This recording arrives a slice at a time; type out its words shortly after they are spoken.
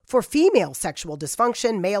For female sexual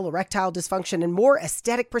dysfunction, male erectile dysfunction, and more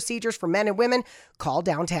aesthetic procedures for men and women, call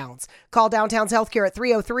Downtowns. Call Downtowns Healthcare at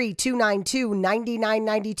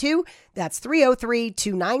 303-292-9992. That's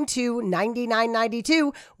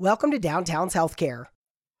 303-292-9992. Welcome to Downtowns Healthcare.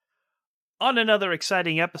 On another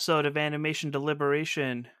exciting episode of Animation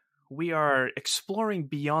Deliberation, we are exploring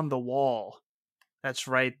Beyond the Wall. That's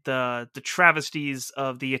right, the travesties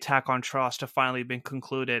of the attack on Trost have finally been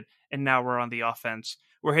concluded, and now we're on the offense.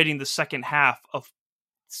 We're hitting the second half of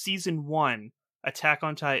Season 1, Attack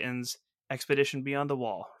on Titans, Expedition Beyond the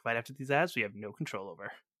Wall. Right after these ads, we have no control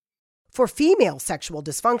over. For female sexual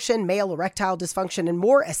dysfunction, male erectile dysfunction, and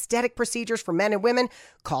more aesthetic procedures for men and women,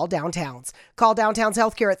 call Downtowns. Call Downtowns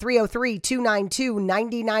Healthcare at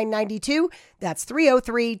 303-292-9992. That's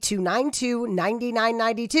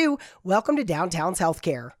 303-292-9992. Welcome to Downtowns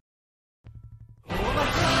Healthcare.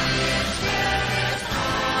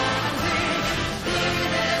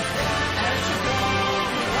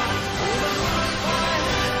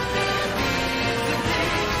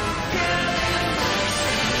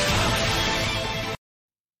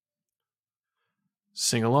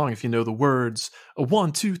 Sing along if you know the words.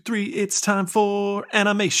 1, 2, 3, it's time for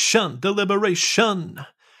Animation Deliberation.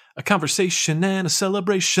 A conversation and a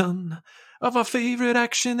celebration of our favorite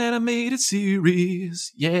action animated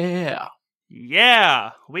series. Yeah.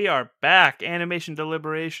 Yeah, we are back. Animation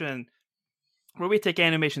Deliberation, where we take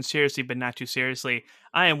animation seriously but not too seriously.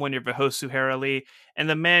 I am one of your hosts, Zuhair and J, and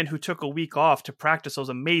the man who took a week off to practice those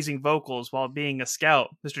amazing vocals while being a scout,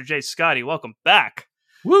 Mr. J. Scotty. Welcome back.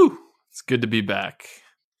 Woo! It's good to be back.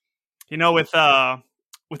 You know, with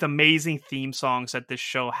amazing theme songs that this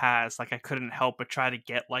show has, like I couldn't help but try to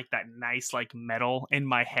get like that nice like metal in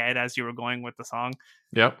my head as you were going with the song.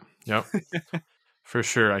 Yep. For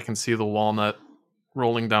sure. I can see the walnut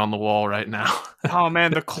rolling down the wall right now. Oh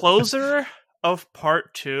man, the closer of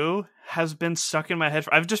part 2 has been stuck in my head.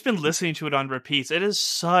 I've just been listening to it on repeats. It is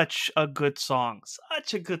such a good song.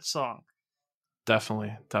 Such a good song.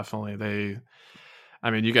 Definitely.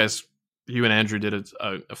 You and Andrew did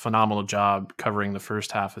a phenomenal job covering the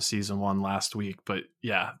first half of season 1 last week. But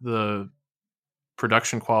yeah, the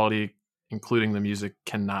production quality, including the music,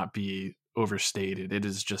 cannot be overstated. It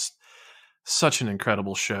is just such an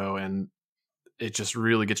incredible show, and it just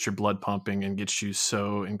really gets your blood pumping and gets you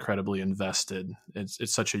so incredibly invested.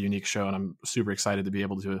 It's such a unique show, and I'm super excited to be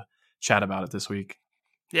able to chat about it this week.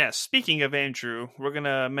 Yeah, speaking of Andrew, we're going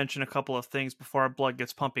to mention a couple of things before our blood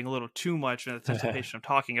gets pumping a little too much in anticipation of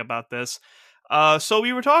talking about this. So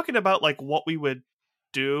we were talking about like what we would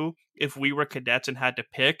do if we were cadets and had to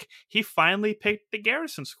pick. He finally picked the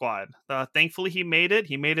Garrison Squad. Thankfully, he made it.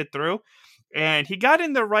 He made it through. And he got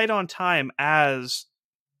in there right on time as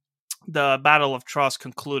the Battle of Trost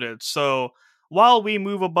concluded. So while we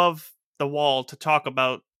move above the wall to talk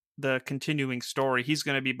about the continuing story, he's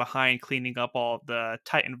going to be behind cleaning up all the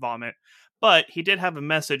Titan vomit. But he did have a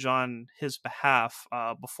message on his behalf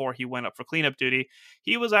before he went up for cleanup duty.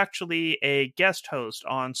 He was actually a guest host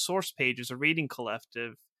on Source Pages, a reading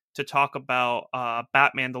collective, to talk about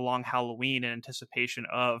Batman: The Long Halloween in anticipation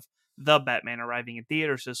of The Batman arriving in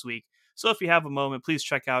theaters this week. So if you have a moment, please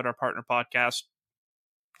check out our partner podcast.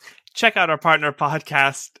 Check out our partner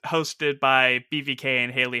podcast hosted by BVK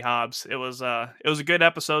and Haley Hobbs. It was a good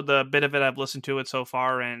episode. The bit of it I've listened to it so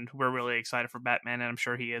far, and we're really excited for Batman, and I'm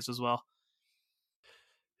sure he is as well.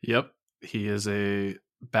 Yep, he is a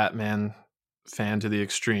Batman fan to the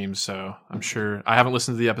extreme, so I'm sure. I haven't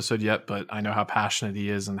listened to the episode yet, but I know how passionate he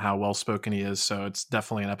is and how well-spoken he is, so it's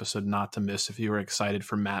definitely an episode not to miss if you are excited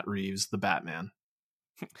for Matt Reeves, the Batman.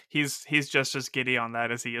 He's just as giddy on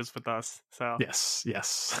that as he is with us. So yes.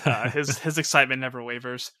 His excitement never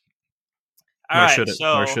wavers. Nor should it.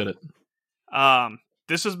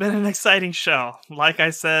 This has been an exciting show. Like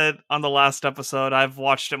I said on the last episode, I've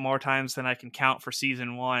watched it more times than I can count for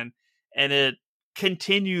season 1, and it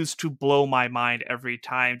continues to blow my mind every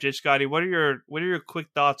time. J. Scotty, what are your quick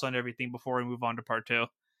thoughts on everything before we move on to part 2?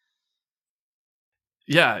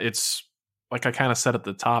 Yeah, it's like I kind of said at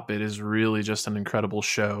the top, it is really just an incredible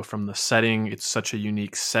show. From the setting, it's such a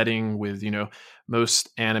unique setting with,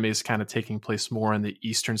 most animes kind of taking place more in the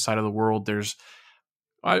eastern side of the world.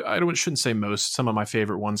 I shouldn't say most. Some of my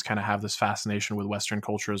favorite ones kind of have this fascination with Western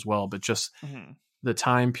culture as well, but just the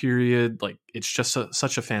time period, like it's just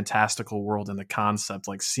such a fantastical world, and the concept,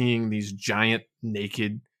 like seeing these giant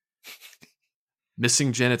naked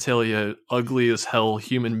missing genitalia, ugly as hell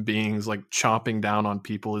human beings like chomping down on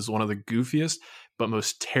people is one of the goofiest but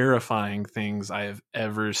most terrifying things I have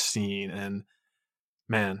ever seen. And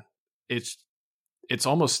man, it's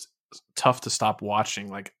almost tough to stop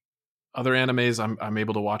watching. Like other animes, I'm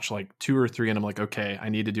able to watch like 2 or 3 and I'm like, okay, I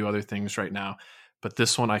need to do other things right now. But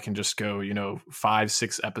this one I can just go, 5,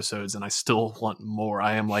 6 episodes and I still want more.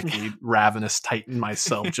 I am like a ravenous titan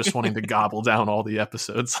myself, just wanting to gobble down all the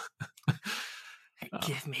episodes.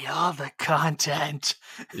 Give me all the content.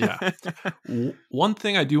 Yeah. One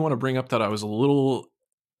thing I do want to bring up that I was a little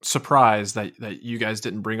surprised that you guys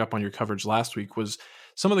didn't bring up on your coverage last week was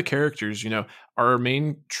some of the characters. Our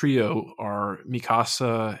main trio are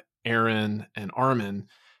Mikasa, Eren, and Armin,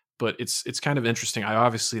 but it's kind of interesting. I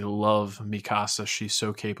obviously love Mikasa. She's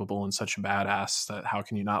so capable and such a badass that how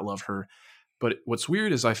can you not love her? But what's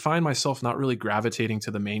weird is I find myself not really gravitating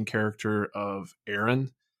to the main character of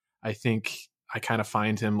Eren. I think I kind of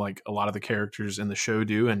find him like a lot of the characters in the show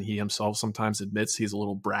do, and he himself sometimes admits he's a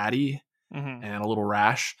little bratty and a little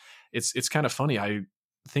rash. It's kind of funny. I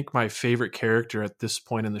think my favorite character at this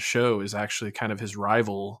point in the show is actually kind of his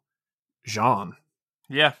rival, Jean.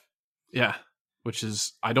 Yeah. Yeah. Which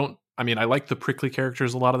is, I like the prickly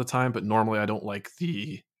characters a lot of the time, but normally I don't like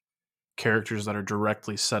the characters that are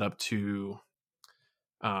directly set up to,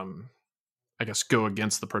 I guess, go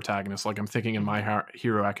against the protagonist. Like I'm thinking in My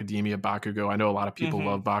Hero Academia, Bakugo. I know a lot of people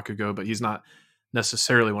love Bakugo, but he's not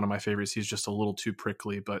necessarily one of my favorites. He's just a little too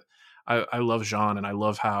prickly, but I love Jean, and I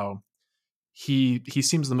love how he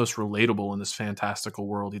seems the most relatable in this fantastical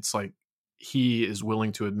world. It's like he is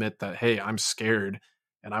willing to admit that, hey, I'm scared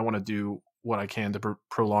and I want to do what I can to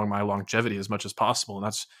prolong my longevity as much as possible. And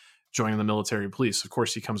that's joining the military police. Of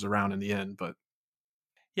course, he comes around in the end, but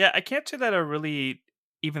yeah, I can't say that I really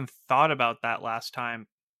even thought about that last time.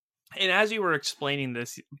 And as you were explaining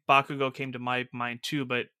this, Bakugo came to my mind too,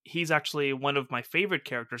 but he's actually one of my favorite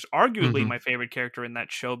characters, arguably my favorite character in that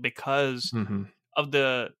show because of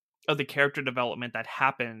the character development that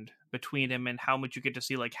happened between him and how much you get to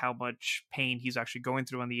see like how much pain he's actually going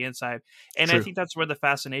through on the inside. And I think that's where the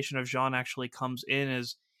fascination of Jean actually comes in,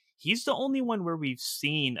 is he's the only one where we've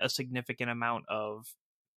seen a significant amount of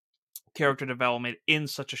character development in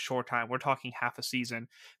such a short time. We're talking half a season,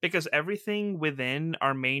 because everything within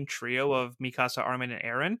our main trio of Mikasa, Armin, and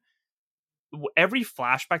Eren, every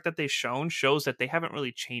flashback that they've shown shows that they haven't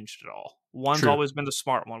really changed at all. One's always been the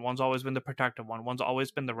smart one, one's always been the protective one, one's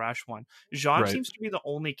always been the rash one. Jean seems to be the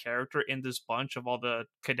only character in this bunch of all the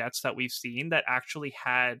cadets that we've seen that actually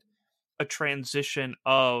had a transition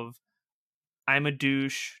of I'm a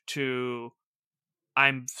douche to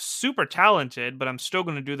I'm super talented, but I'm still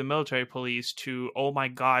going to do the military police to, oh my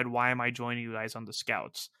God, why am I joining you guys on the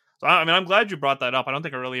scouts? So, I mean, I'm glad you brought that up. I don't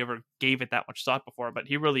think I really ever gave it that much thought before, but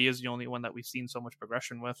he really is the only one that we've seen so much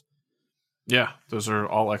progression with. Yeah, those are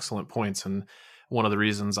all excellent points. And one of the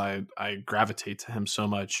reasons I gravitate to him so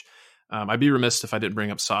much. I'd be remiss if I didn't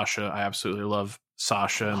bring up Sasha. I absolutely love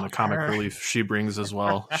Sasha and the comic relief she brings as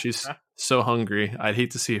well. She's so hungry. I'd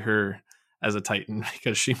hate to see her as a Titan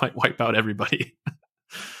because she might wipe out everybody.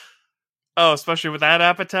 Oh, especially with that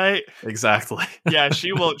appetite. Exactly. Yeah,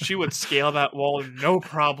 she would scale that wall, no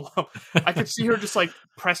problem. I could see her just like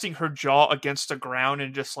pressing her jaw against the ground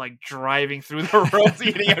and just like driving through the ropes,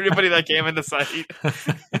 eating everybody that came into sight.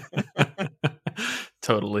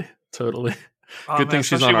 Totally. Good thing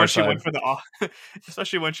she's on our side.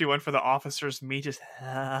 Especially when she went for the officer's meat. Just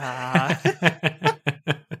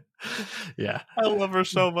yeah, I love her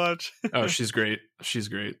so much. Oh, she's great.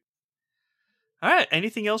 All right.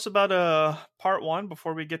 Anything else about part 1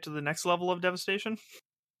 before we get to the next level of devastation?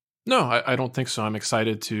 No, I don't think so. I'm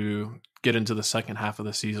excited to get into the second half of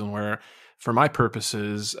the season where, for my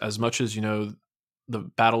purposes, as much as, the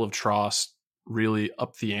Battle of Trost really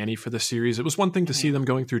upped the ante for the series. It was one thing to see them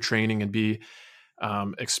going through training and be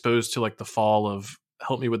exposed to like the fall of,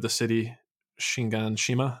 help me with the city,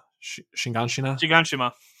 Shinganshima.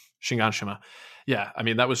 Yeah, I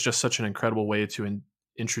mean, that was just such an incredible way to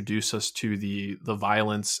introduce us to the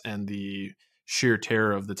violence and the sheer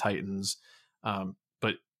terror of the Titans.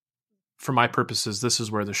 But for my purposes, this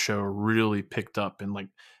is where the show really picked up and like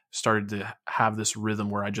started to have this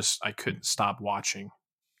rhythm where I couldn't stop watching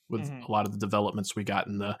with a lot of the developments we got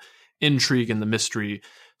in the intrigue and the mystery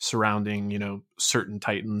surrounding, certain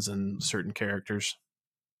Titans and certain characters.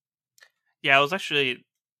 Yeah,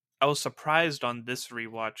 I was surprised on this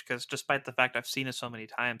rewatch because despite the fact I've seen it so many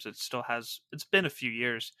times, it's been a few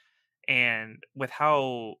years. And with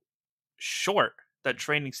how short that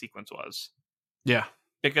training sequence was. Yeah.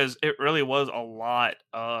 Because it really was a lot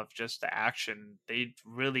of just the action. They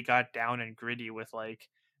really got down and gritty with like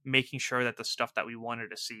making sure that the stuff that we wanted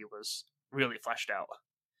to see was really fleshed out.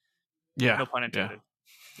 Yeah. No pun intended.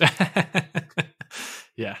 Yeah.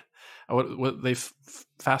 Yeah. What they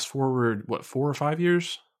fast forward, 4 or 5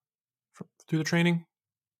 years through the training?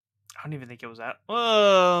 I don't even think it was that.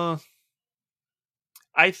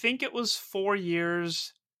 I think it was 4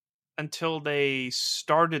 years until they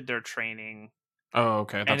started their training, Oh,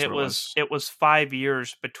 okay. and That's what it was. it was 5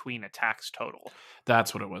 years between attacks total.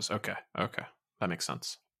 That's what it was. Okay. Okay. That makes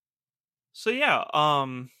sense. So yeah,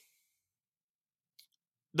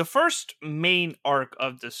 the first main arc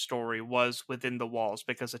of this story was within the walls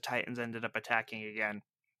because the Titans ended up attacking again.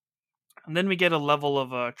 And then we get a level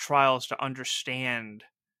of trials to understand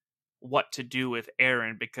what to do with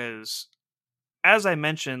Aaron because, as I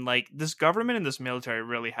mentioned, like, this government and this military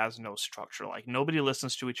really has no structure. Like, nobody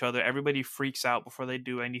listens to each other. Everybody freaks out before they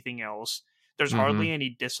do anything else. There's Mm-hmm. hardly any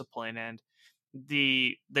discipline, and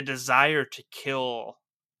the desire to kill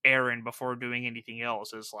Aaron before doing anything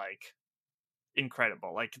else is like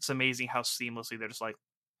incredible. Like, it's amazing how seamlessly they're just like,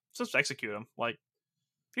 let's just execute him. Like,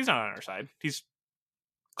 he's not on our side. He's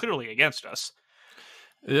clearly against us.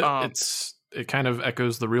 Um, It kind of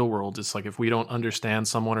echoes the real world. It's like if we don't understand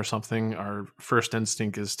someone or something, our first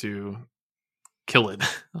instinct is to kill it.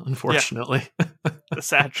 yeah, Unfortunately. the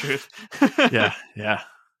sad truth. Yeah,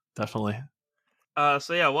 definitely.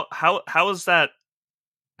 So yeah, well, how was that?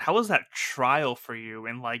 How was that trial for you,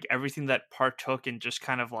 and like everything that partook in just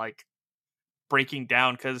kind of like breaking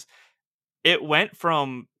down? Because it went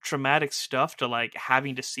from traumatic stuff to like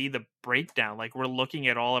having to see the breakdown. Like, we're looking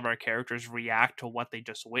at all of our characters react to what they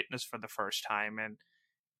just witnessed for the first time, and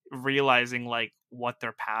realizing like what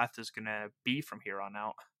their path is gonna be from here on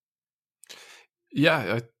out.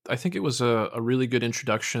 Yeah, I think it was a really good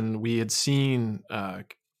introduction. We had seen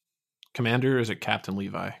Commander, is it Captain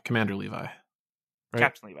Levi? Commander Levi, right?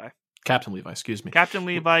 Captain Levi. Captain Levi, excuse me. Captain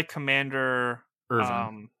Levi, Commander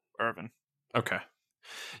Irvin. Irvin. Okay.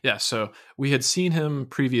 Yeah, so we had seen him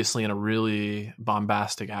previously in a really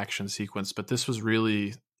bombastic action sequence, but this was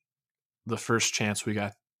really the first chance we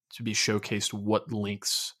got to be showcased what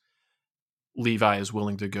lengths Levi is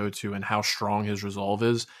willing to go to and how strong his resolve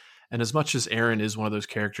is. And as much as Aaron is one of those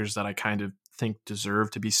characters that I kind of think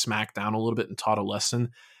deserve to be smacked down a little bit and taught a lesson,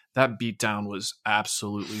 that beatdown was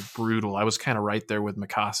absolutely brutal. I was kind of right there with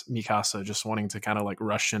Mikasa, just wanting to kind of like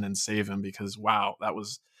rush in and save him because, wow, that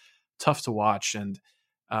was tough to watch. And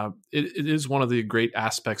it is one of the great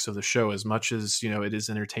aspects of the show, as much as, it is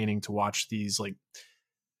entertaining to watch these like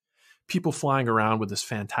people flying around with this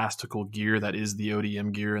fantastical gear that is the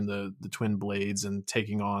ODM gear and the twin blades and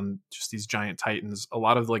taking on just these giant titans. A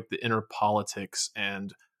lot of like the inner politics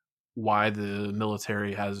and why the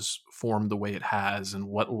military has formed the way it has and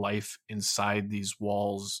what life inside these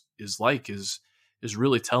walls is like is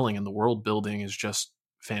really telling, and the world building is just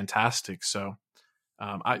fantastic. So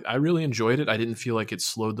I really enjoyed it. I didn't feel like it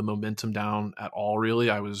slowed the momentum down at all. Really,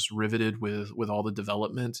 I was riveted with all the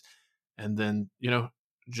development, and then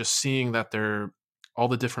just seeing that there all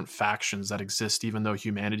the different factions that exist. Even though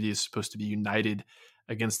humanity is supposed to be united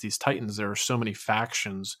against these titans, there are so many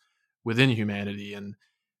factions within humanity, and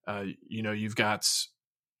you've got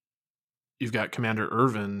Commander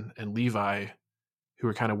Irvin and Levi who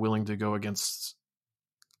are kind of willing to go against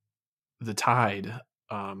the tide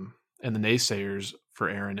and the naysayers for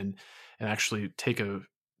Aaron and actually take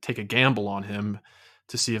a gamble on him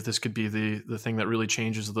to see if this could be the thing that really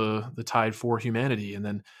changes the tide for humanity. And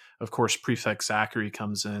then of course Prefect Zachary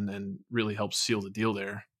comes in and really helps seal the deal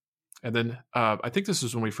there. And then I think this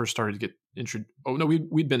is when we first started to get introduced. Oh no,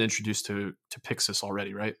 we'd been introduced to Pixis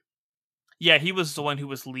already, right? Yeah, he was the one who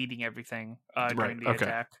was leading everything during the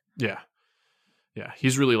attack. Yeah,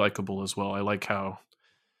 he's really likable as well. I like how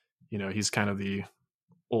he's kind of the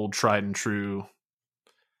old tried and true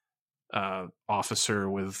officer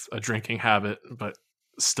with a drinking habit, but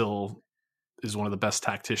still is one of the best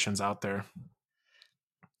tacticians out there.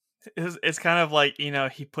 It's kind of like,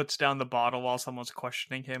 he puts down the bottle while someone's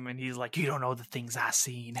questioning him, and he's like, "You don't know the things I've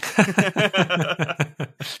seen."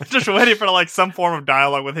 Just waiting for like some form of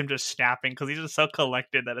dialogue with him just snapping, because he's just so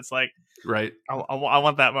collected that it's like, right. I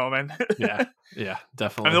want that moment. yeah,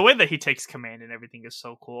 definitely. I mean, the way that he takes command and everything is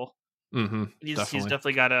so cool. Mm-hmm, he's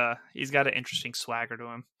definitely got an interesting swagger to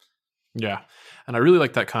him. Yeah, and I really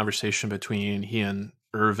like that conversation between he and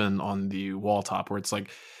Irvin on the wall top, where it's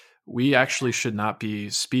like, we actually should not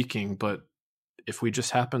be speaking, but if we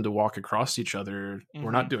just happen to walk across each other,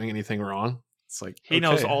 we're not doing anything wrong. It's like, he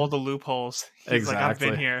knows all the loopholes. He's exactly. Like, I've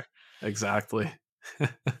been here. Exactly.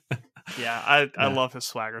 Yeah, I love his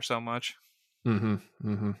swagger so much. Mm-hmm.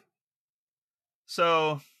 Mm-hmm.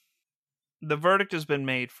 So the verdict has been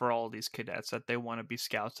made for all these cadets that they want to be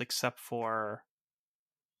scouts, except for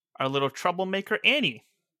our little troublemaker Annie,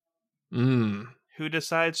 who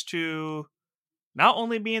decides to not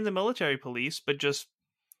only be in the military police, but just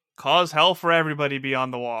cause hell for everybody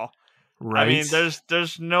beyond the wall. Right. I mean,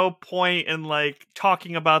 there's no point in like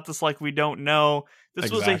talking about this like we don't know.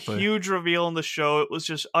 This was a Exactly. huge reveal in the show. It was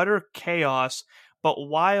just utter chaos. But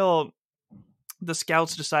while the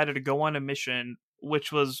scouts decided to go on a mission,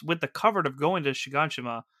 which was with the cover of going to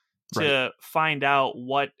Shiganshima Right. to find out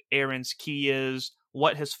what Aaron's key is,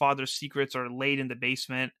 what his father's secrets are laid in the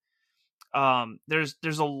basement. There's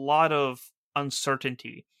a lot of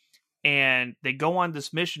uncertainty, and they go on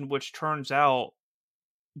this mission, which turns out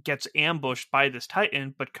gets ambushed by this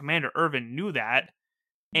Titan. But Commander Irvin knew that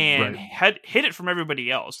and Right. had hid it from everybody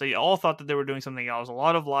else. They all thought that they were doing something else. A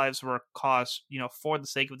lot of lives were cost, for the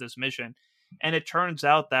sake of this mission. And it turns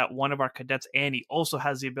out that one of our cadets, Annie, also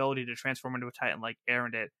has the ability to transform into a Titan like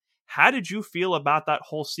Aaron did. How did you feel about that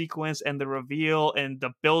whole sequence and the reveal and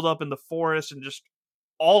the build up in the forest and just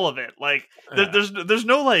all of it? Like, Yeah. there's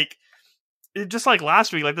no like, just like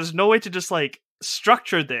last week, like there's no way to just like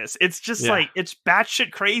structure this. It's just Yeah. like it's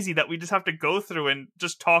batshit crazy that we just have to go through and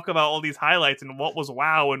just talk about all these highlights and what was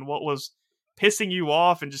wow and what was pissing you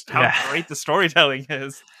off and just how great the storytelling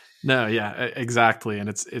is. No, yeah, exactly. And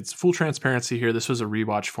it's full transparency here. This was a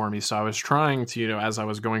rewatch for me. So I was trying to, as I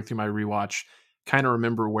was going through my rewatch, kind of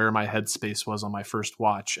remember where my headspace was on my first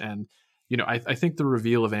watch. And, I think the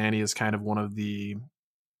reveal of Annie is kind of one of the,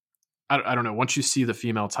 I don't know, once you see the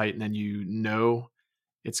female Titan and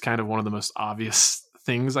it's kind of one of the most obvious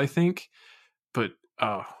things, I think. But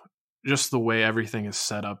just the way everything is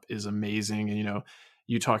set up is amazing. And,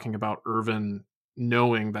 you talking about Irvin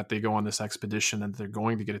knowing that they go on this expedition and they're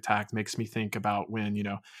going to get attacked makes me think about when,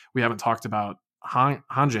 we haven't talked about Hange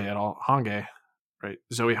at all. Hange, right?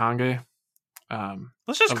 Zoe Hange.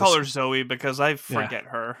 Let's just call her Zoe because I forget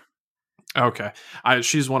her. Okay.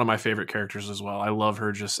 She's one of my favorite characters as well. I love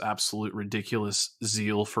her just absolute ridiculous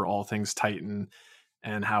zeal for all things Titan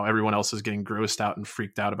and how everyone else is getting grossed out and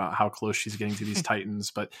freaked out about how close she's getting to these Titans.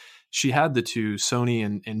 But she had the two, Sony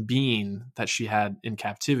and Bean, that she had in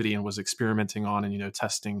captivity and was experimenting on and,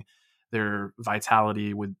 testing their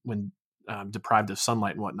vitality when deprived of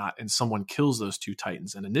sunlight and whatnot. And someone kills those two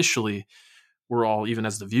Titans. And initially, we're all, even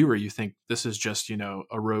as the viewer, you think this is just,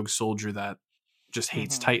 a rogue soldier that just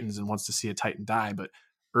hates Titans and wants to see a Titan die. But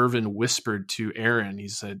Irvin whispered to Aaron, he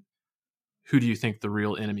said, "Who do you think the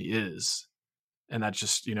real enemy is?" And that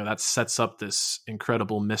just, that sets up this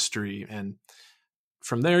incredible mystery. And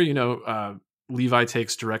from there, Levi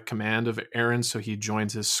takes direct command of Aaron. So he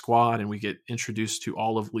joins his squad and we get introduced to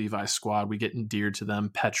all of Levi's squad. We get endeared to them.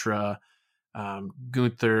 Petra,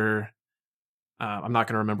 Gunther. I'm not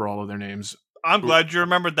going to remember all of their names. I'm glad you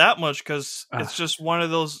remembered that much because it's just one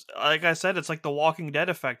of those, like I said, it's like the Walking Dead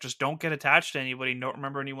effect. Just don't get attached to anybody. Don't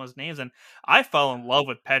remember anyone's names. And I fell in love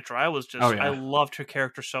with Petra. I loved her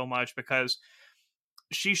character so much because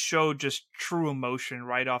she showed just true emotion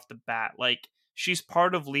right off the bat. Like, she's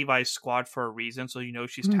part of Levi's squad for a reason, so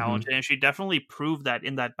she's talented, and she definitely proved that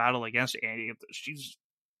in that battle against Annie. She's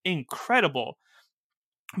incredible.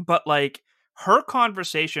 But like, her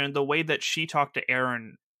conversation, the way that she talked to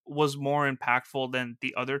Aaron was more impactful than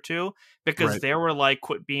the other two because they were like,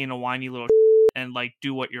 quit being a whiny little and like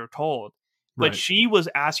do what you're told. But she was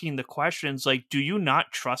asking the questions like, do you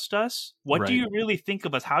not trust us? What do you really think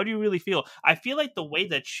of us? How do you really feel? I feel like the way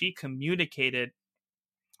that she communicated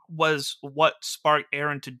was what sparked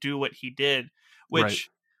Aaron to do what he did, which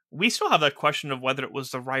we still have that question of whether it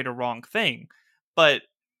was the right or wrong thing. But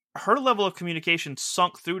her level of communication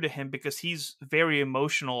sunk through to him because he's very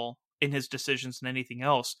emotional in his decisions than anything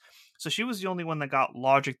else. So she was the only one that got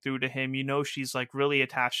logic through to him. She's like really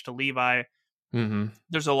attached to Levi.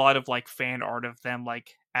 There's a lot of like fan art of them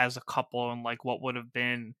like as a couple and like what would have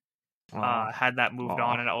been had that moved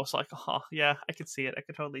on. And I was like, oh yeah, I could see it. I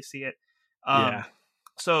could totally see it.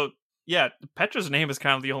 So yeah, Petra's name is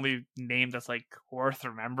kind of the only name that's like worth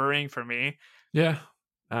remembering for me. Yeah,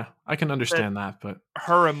 I can understand that, but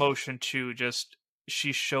her emotion too, just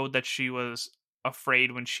she showed that she was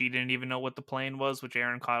afraid when she didn't even know what the plane was, which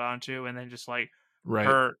Aaron caught on to, and then just like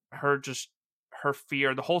her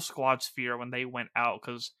fear, the whole squad's fear when they went out,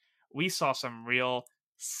 because we saw some real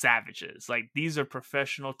savages. Like, these are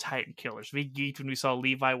professional Titan killers. We geeked when we saw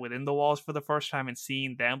Levi within the walls for the first time and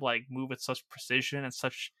seeing them like move with such precision and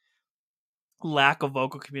such lack of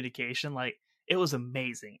vocal communication. Like, it was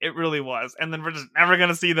amazing. It really was. And then we're just never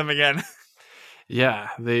gonna see them again. Yeah,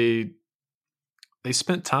 they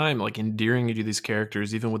spent time like endearing you to these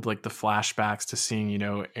characters, even with like the flashbacks to seeing,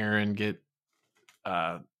 Aaron get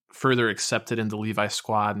further accepted into Levi's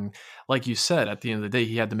squad. And like you said, at the end of the day,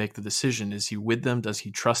 he had to make the decision. Is he with them? Does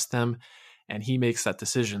he trust them? And he makes that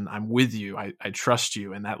decision. I'm with you. I trust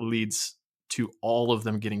you. And that leads to all of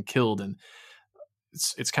them getting killed. And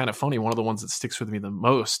it's kind of funny. One of the ones that sticks with me the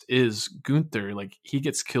most is Gunther. Like, he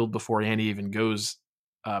gets killed before Annie even goes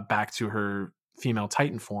back to her female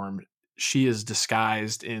Titan form, she is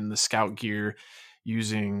disguised in the scout gear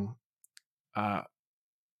using I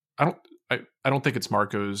don't think it's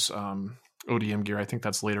Marco's ODM gear. I think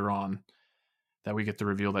that's later on that we get the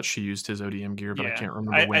reveal that she used his ODM gear, but I can't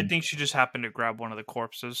remember when. I think she just happened to grab one of the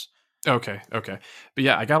corpses. Okay. But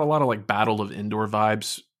yeah, I got a lot of like Battle of Endor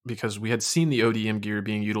vibes because we had seen the ODM gear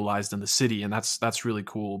being utilized in the city, and that's really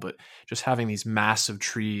cool. But just having these massive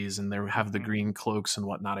trees and they have the green cloaks and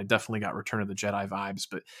whatnot, I definitely got Return of the Jedi vibes.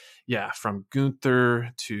 But yeah, from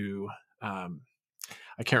Gunther to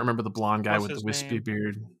I can't remember the blonde guy with the wispy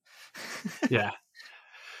beard. Yeah.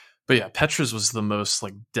 But yeah, Petra's was the most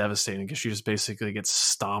like devastating because she just basically gets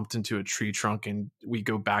stomped into a tree trunk, and we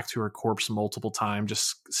go back to her corpse multiple times,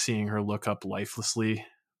 just seeing her look up lifelessly.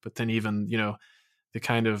 But then even, the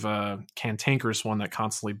kind of cantankerous one that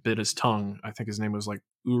constantly bit his tongue, I think his name was like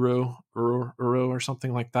Uro or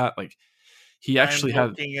something like that. Like he actually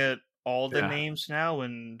I'm looking at all the names now,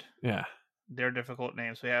 and yeah, they're difficult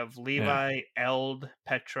names. We have Levi, Eld,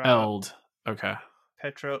 Petra. Okay.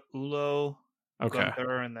 Petra, Ulo, okay,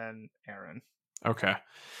 Gunther, and then Aaron. Okay.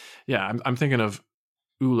 Yeah, I'm thinking of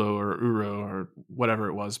Ulo or Uro or whatever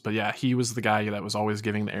it was. But yeah, he was the guy that was always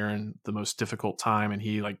giving Aaron the most difficult time, and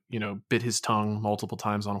he bit his tongue multiple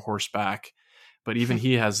times on horseback. But even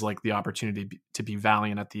he has like the opportunity to be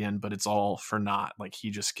valiant at the end, but it's all for naught. Like he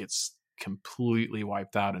just gets completely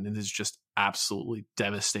wiped out, and it is just absolutely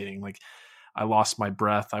devastating. Like I lost my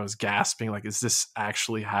breath. I was gasping. Like, is this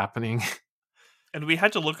actually happening? And we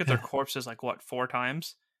had to look at their corpses like 4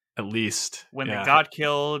 times? At least. When they got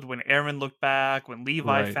killed, when Aaron looked back, when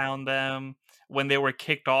Levi found them, when they were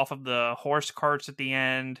kicked off of the horse carts at the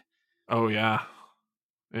end. Oh, yeah.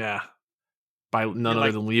 Yeah. By none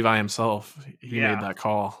other than Levi himself. He made that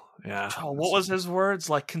call. Yeah. Oh, what was his words?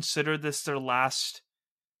 Like, consider this their last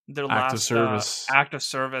act of service. Act of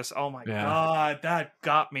service. Oh my God. That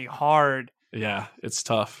got me hard. Yeah. It's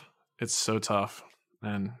tough. It's so tough.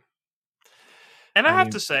 And I have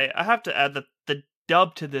to say, I have to add that the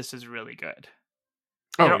dub to this is really good.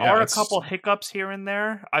 There are a couple hiccups here and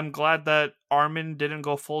there. I'm glad that Armin didn't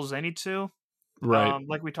go full Zenitsu. Right.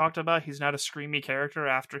 Like we talked about, he's not a screamy character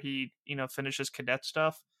after he, finishes cadet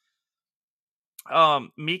stuff.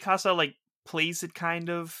 Mikasa like plays it kind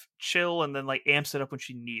of chill and then like amps it up when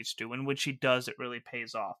she needs to, and when she does, it really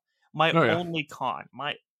pays off. My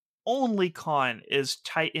only con is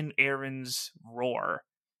Titan Aaron's roar,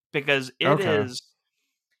 because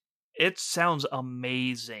it sounds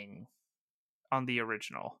amazing on the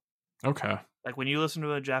original. Okay. Like when you listen to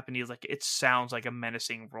the Japanese, like it sounds like a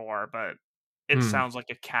menacing roar, but it sounds like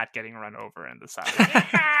a cat getting run over in the side.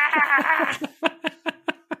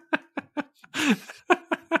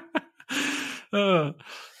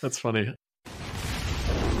 That's funny.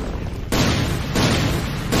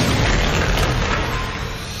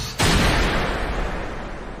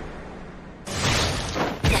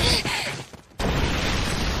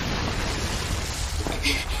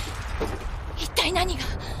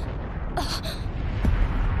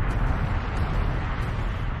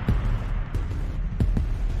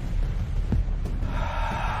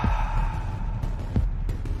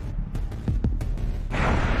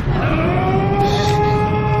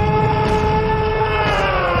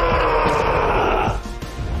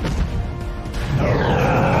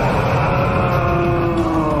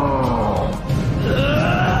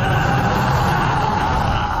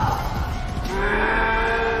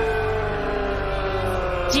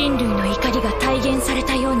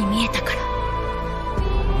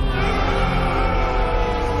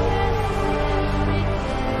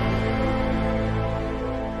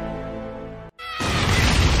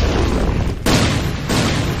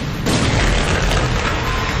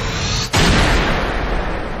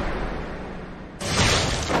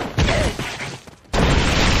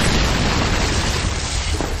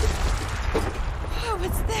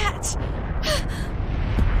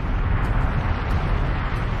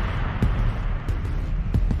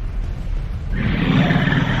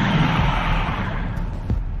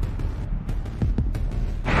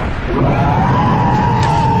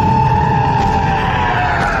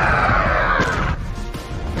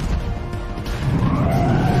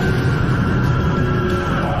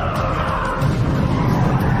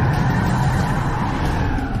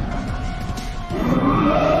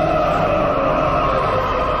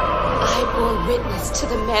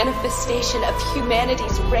 Manifestation of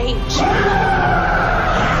humanity's rage.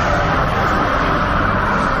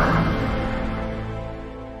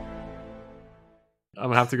 I'm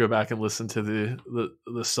gonna have to go back and listen to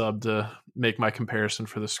the sub to make my comparison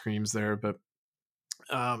for the screams there, but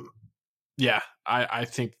I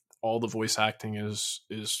think all the voice acting is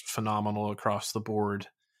phenomenal across the board.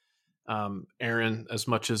 Aaron, as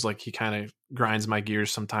much as like he kind of grinds my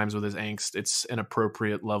gears sometimes with his angst, it's an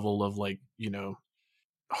appropriate level of like,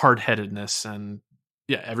 hard-headedness. And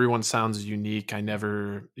yeah, everyone sounds unique. I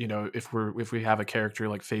never, if we have a character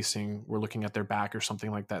like we're looking at their back or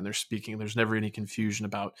something like that and they're speaking, there's never any confusion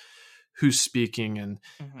about who's speaking. And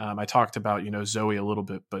I talked about, Zoe a little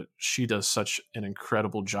bit, but she does such an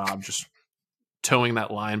incredible job just towing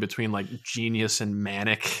that line between like genius and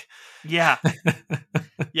manic. Yeah.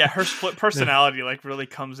 Yeah, her split personality like really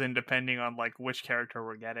comes in depending on like which character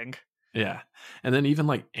we're getting. Yeah. And then even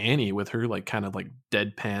like Annie with her like kind of like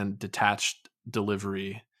deadpan detached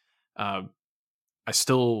delivery, I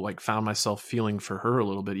still like found myself feeling for her a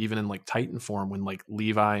little bit, even in like Titan form, when like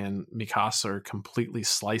Levi and Mikasa are completely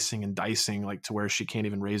slicing and dicing like to where she can't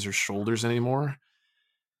even raise her shoulders anymore.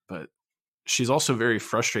 But she's also very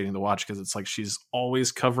frustrating to watch because it's like she's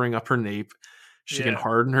always covering up her nape. She can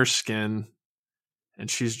harden her skin. And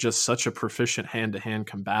she's just such a proficient hand-to-hand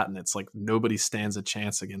combatant. It's like nobody stands a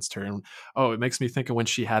chance against her. And it makes me think of when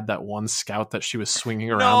she had that one scout that she was swinging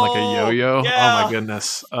around like a yo-yo. Yeah. Oh my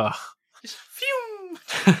goodness. Just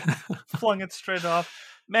flung it straight off.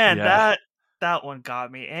 Man, that one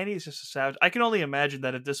got me. Annie's just a savage. I can only imagine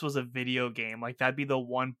that if this was a video game, like that'd be the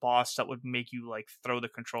one boss that would make you like throw the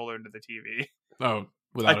controller into the TV. Oh,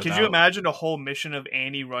 without a could doubt. you imagine a whole mission of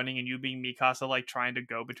Annie running and you being Mikasa, like trying to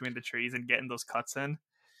go between the trees and getting those cuts in?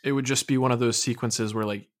 It would just be one of those sequences where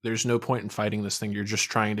like there's no point in fighting this thing. You're just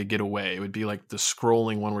trying to get away. It would be like the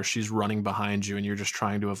scrolling one where she's running behind you and you're just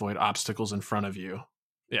trying to avoid obstacles in front of you.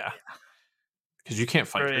 Yeah. Because you can't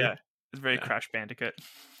fight her. Yeah. It's very Crash Bandicoot.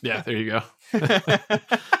 Yeah, there you go.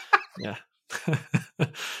 Yeah.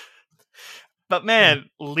 But man,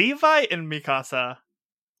 Levi and Mikasa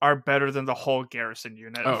are better than the whole garrison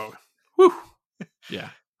unit. Oh, whew. Yeah.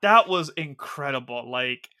 That was incredible.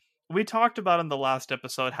 Like, we talked about in the last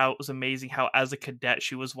episode how it was amazing how as a cadet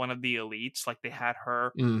she was one of the elites. Like, they had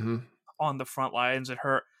her on the front lines, and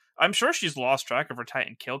I'm sure she's lost track of her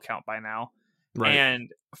Titan kill count by now. Right.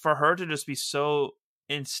 And for her to just be so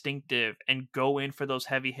instinctive and go in for those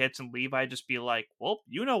heavy hits, and Levi just be like, well,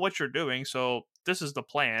 you know what you're doing, so this is the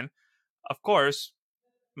plan. Of course,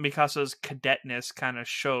 Mikasa's cadetness kind of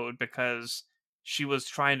showed because she was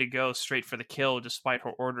trying to go straight for the kill despite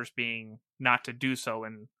her orders being not to do so,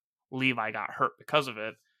 and Levi got hurt because of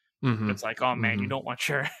it. It's like, oh man, you don't want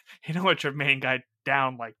your main guy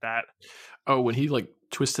down like that. Oh, when he like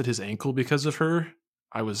twisted his ankle because of her,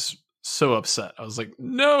 I was so upset. I was like,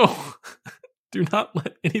 no, do not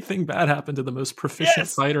let anything bad happen to the most proficient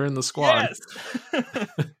fighter in the squad. Yes.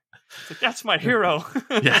 Like, that's my hero.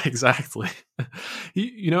 Yeah, exactly.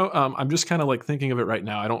 I'm just kind of like thinking of it right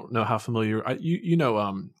now. I don't know how familiar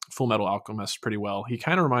Full Metal Alchemist pretty well. He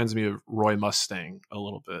kind of reminds me of Roy Mustang a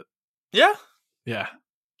little bit. Yeah. Yeah.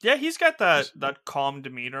 Yeah, he's got that calm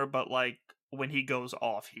demeanor, but like when he goes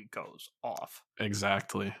off, he goes off.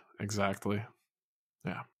 Exactly.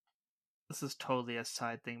 Yeah. This is totally a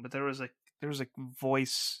side thing, but there was a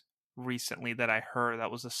voice recently that I heard that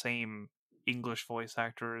was the same English voice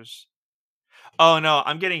actors. Oh no,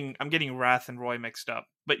 I'm getting Wrath and Roy mixed up.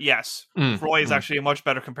 But yes, Roy is actually a much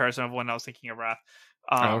better comparison of when I was thinking of Wrath.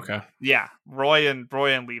 Okay. Yeah, Roy and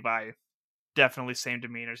Levi, definitely same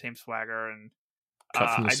demeanor, same swagger, and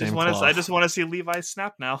I just want to see Levi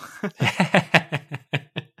snap now.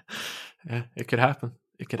 Yeah, it could happen.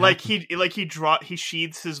 He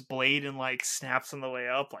sheathes his blade and like snaps on the way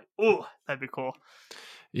up. Like, ooh, that'd be cool.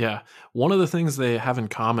 Yeah. One of the things they have in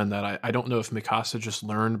common that I don't know if Mikasa just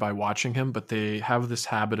learned by watching him, but they have this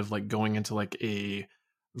habit of like going into like a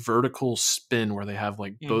vertical spin where they have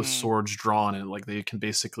like both swords drawn and like they can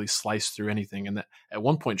basically slice through anything. And that, at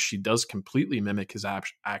one point she does completely mimic his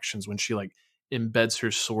actions when she like embeds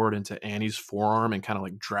her sword into Annie's forearm and kind of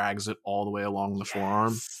like drags it all the way along the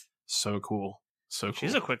forearm. So cool. So cool.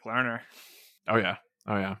 She's a quick learner. Oh yeah.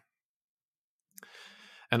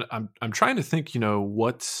 And I'm trying to think,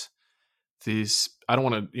 what these, I don't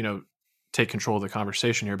want to, take control of the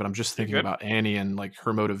conversation here, but I'm just thinking about Annie and like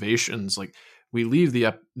her motivations. Like we leave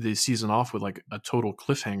the season off with like a total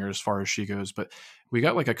cliffhanger as far as she goes, but we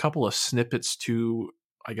got like a couple of snippets to,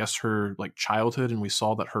 I guess, her like childhood. And we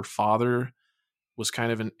saw that her father was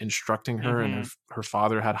kind of instructing her and her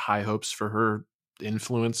father had high hopes for her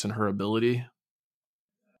influence and her ability.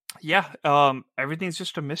 Yeah. Everything's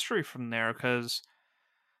just a mystery from there because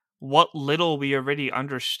what little we already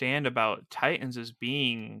understand about Titans is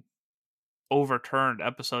being overturned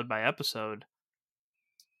episode by episode.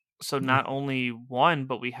 So not only one,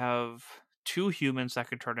 but we have two humans that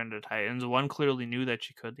could turn into Titans. One clearly knew that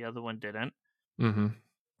she could, the other one didn't.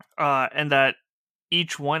 and that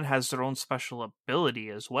each one has their own special ability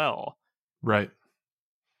as well. Right.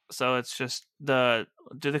 So it's just do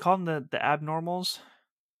they call them the abnormals?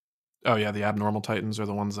 Oh yeah, the abnormal titans are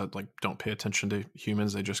the ones that like don't pay attention to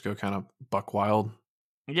humans. They just go kind of buck wild.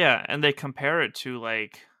 Yeah, and they compare it to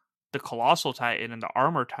like the colossal titan and the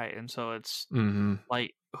armor titan. So it's Mm-hmm.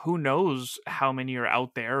 like who knows how many are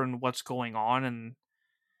out there and what's going on and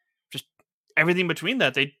just everything between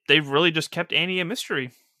that. They've really just kept Annie a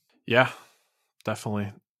mystery. Yeah,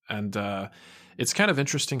 definitely. And it's kind of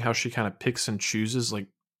interesting how she kind of picks and chooses. Like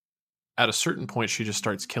at a certain point, she just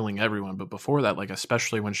starts killing everyone. But before that, like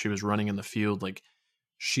especially when she was running in the field, like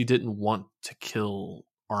she didn't want to kill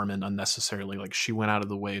Armin unnecessarily. Like she went out of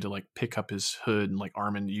the way to like pick up his hood, and like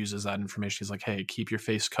Armin uses that information. He's like, "Hey, keep your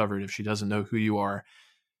face covered. If she doesn't know who you are,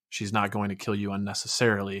 she's not going to kill you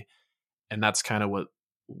unnecessarily." And that's kind of what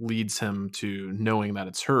leads him to knowing that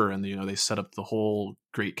it's her. And they set up the whole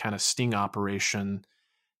great kind of sting operation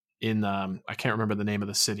in I can't remember the name of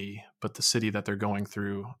the city, but the city that they're going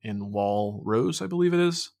through in Wall Rose, I believe it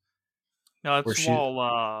is. No, Where it's she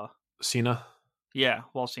Wall. Cena. Yeah,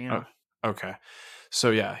 Oh, Walsina. okay.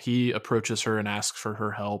 So yeah, he approaches her and asks for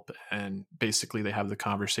her help, and basically they have the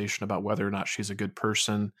conversation about whether or not she's a good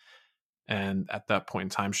person. And at that point in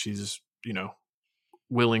time, she's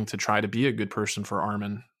willing to try to be a good person for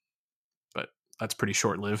Armin, but that's pretty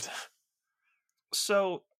short lived.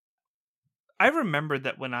 So I remember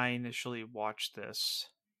that when I initially watched this,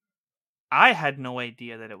 I had no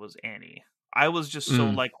idea that it was Annie. I was just so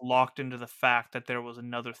Mm, like locked into the fact that there was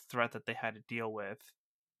another threat that they had to deal with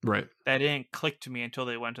right. that didn't click to me until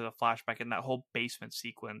they went to the flashback and that whole basement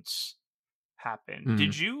sequence happened. Mm,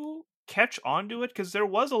 Did you catch on to it? Because there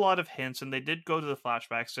was a lot of hints, and they did go to the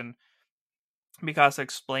flashbacks, and because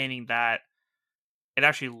explaining that it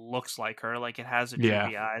actually looks like her, like it has the yeah.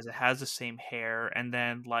 droopy eyes, it has the same hair, and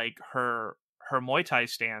then like her Muay Thai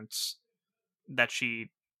stance that she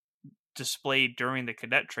displayed during the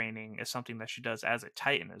cadet training is something that she does as a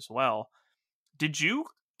Titan as well. Did you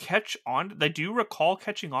catch on? Like, do you recall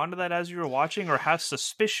catching on to that as you were watching, or have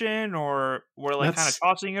suspicion, or were like kind of That's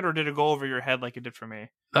tossing it, or did it go over your head like it did for me?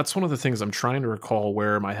 that's one of the things I'm trying to recall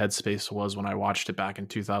where my headspace was when I watched it back in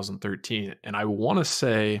 2013. And I want to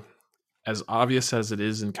say, as obvious as it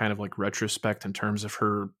is in kind of like retrospect in terms of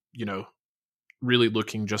her, really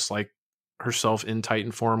looking just like herself in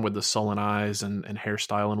Titan form with the sullen eyes and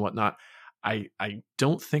hairstyle and whatnot, I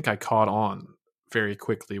don't think I caught on very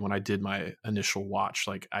quickly when I did my initial watch.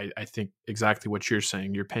 Like I think exactly what you're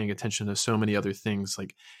saying. You're paying attention to so many other things.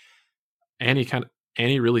 Like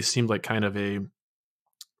Annie really seemed like kind of a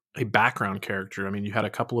background character. I mean, you had a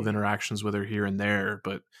couple of interactions with her here and there,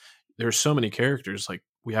 but there's so many characters. Like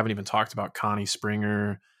we haven't even talked about Connie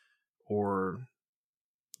Springer or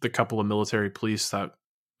the couple of military police that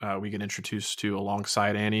we get introduced to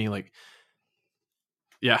alongside Annie. Like,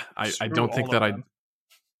 yeah, I Screw don't think all that of I. them.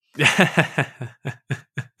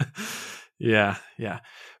 Yeah, yeah.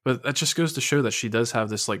 But that just goes to show that she does have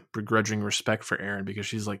this like begrudging respect for Aaron, because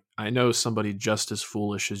she's like, I know somebody just as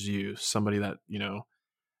foolish as you, somebody that,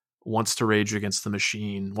 wants to rage against the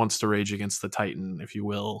machine, wants to rage against the Titan, if you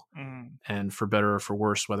will. Mm. And for better or for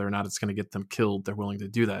worse, whether or not it's going to get them killed, they're willing to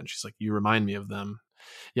do that. And she's like, you remind me of them.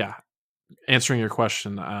 Yeah. Answering your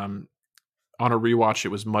question, on a rewatch, it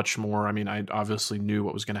was much more. I mean, I obviously knew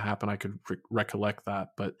what was going to happen. I could recollect that,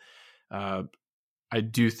 but I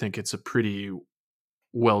do think it's a pretty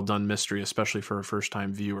well done mystery, especially for a first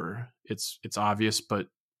time viewer. It's obvious, but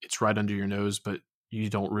it's right under your nose, but you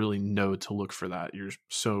don't really know to look for that. You're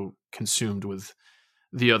so consumed with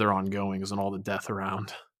the other ongoings and all the death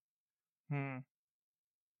around. Hmm.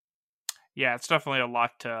 Yeah, it's definitely a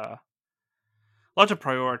lot to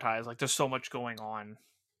prioritize. Like, there's so much going on.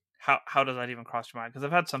 How does that even cross your mind? Because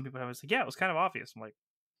I've had some people have like, yeah, it was kind of obvious. I'm like,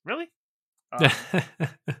 really? But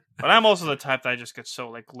I'm also the type that I just get so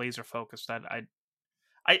like laser focused that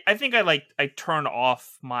I think I turn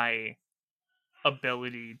off my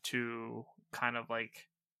ability to kind of like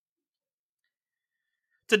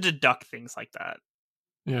to deduct things like that.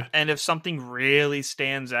 Yeah. And if something really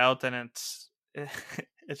stands out, then it's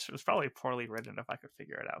probably poorly written if I could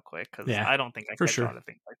figure it out quick, because Yeah, I don't think I for catch sure. on to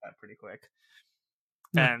things like that pretty quick.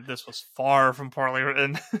 Yeah. And this was far from poorly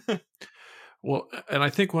written. Well, and I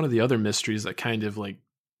think one of the other mysteries that kind of like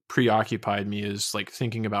preoccupied me is like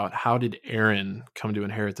thinking about how did Aaron come to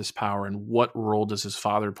inherit this power, and what role does his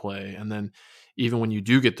father play? And then even when you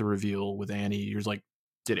do get the reveal with Annie, you're like,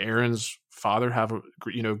 did Aaron's father have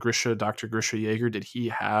Dr. Grisha Yeager, did he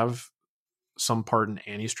have some part in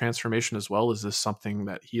Annie's transformation as well? Is this something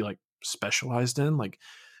that he like specialized in? Like,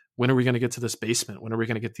 when are we going to get to this basement? When are we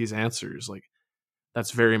going to get these answers? Like,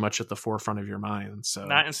 that's very much at the forefront of your mind. So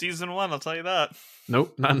not in season 1, I'll tell you that.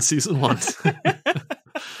 Nope, not in season 1.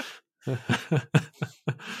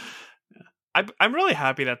 I'm really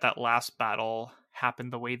happy that last battle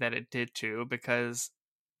happened the way that it did too, because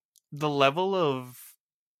the level of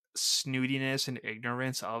snootiness and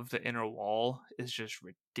ignorance of the inner wall is just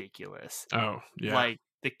ridiculous. Oh, yeah. Like,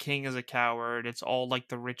 the king is a coward. It's all like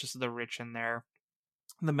the richest of the rich in there.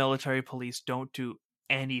 The military police don't do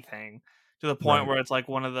anything, to the point where it's like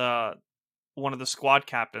one of the squad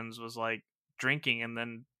captains was like drinking, and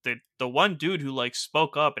then the one dude who like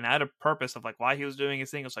spoke up and had a purpose of like why he was doing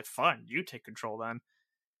his thing was like, fine, you take control then.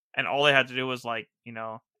 And all they had to do was like,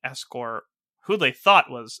 escort who they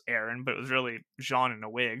thought was Aaron, but it was really Jean in a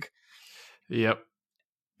wig. Yep.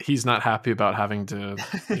 He's not happy about having to,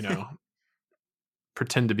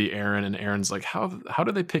 pretend to be Aaron, and Aaron's like, how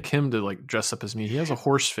do they pick him to like dress up as me? He has a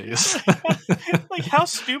horse face. Like, how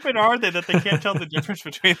stupid are they that they can't tell the difference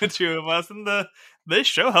between the two of us? And they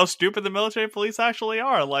show how stupid the military police actually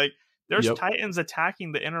are. Like, there's Titans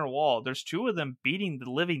attacking the inner wall. There's 2 of them beating the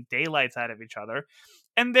living daylights out of each other.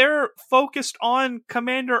 And they're focused on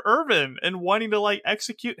Commander Irvin and wanting to like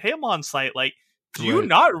execute him on sight. Like, do you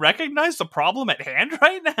not recognize the problem at hand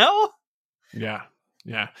right now? Yeah.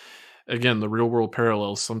 Yeah. Again, the real world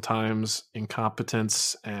parallels. Sometimes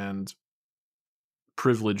incompetence and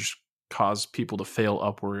privilege cause people to fail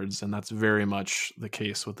upwards, and that's very much the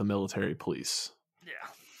case with the military police. Yeah.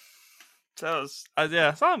 So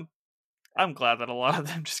I'm glad that a lot of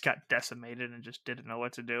them just got decimated and just didn't know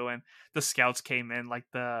what to do, and the scouts came in like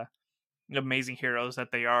the amazing heroes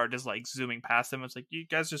that they are, just like zooming past them. It's like, you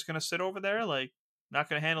guys just gonna sit over there, like not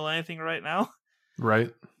gonna handle anything right now?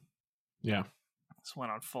 Right. Yeah. Just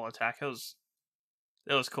went on full attack. It was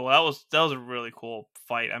cool. That was a really cool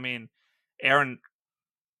fight. I mean, Aaron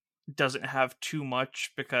doesn't have too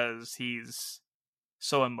much because he's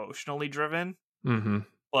so emotionally driven. Mm-hmm.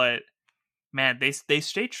 But man, they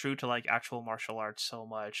stay true to like actual martial arts so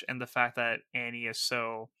much, and the fact that Annie is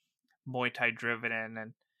so Muay Thai driven,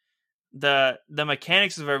 and the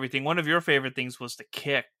mechanics of everything. One of your favorite things was the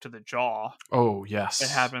kick to the jaw. Oh yes, it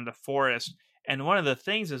happened in the forest. And one of the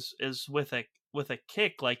things is with a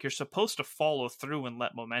kick, like, you're supposed to follow through and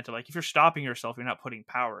let momentum. Like, if you're stopping yourself, you're not putting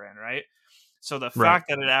power in, right? So the fact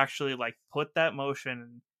that it actually like put that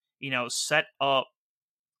motion, set up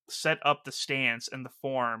the stance and the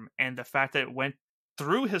form, and the fact that it went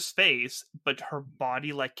through his face, but her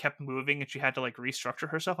body like kept moving and she had to like restructure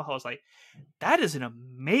herself. I was like, that is an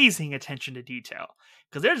amazing attention to detail,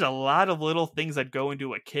 because there's a lot of little things that go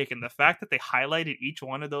into a kick, and the fact that they highlighted each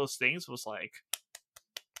one of those things was like,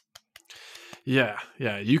 yeah,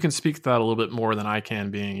 you can speak to that a little bit more than I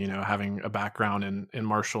can, being having a background in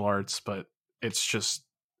martial arts. But it's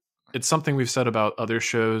something we've said about other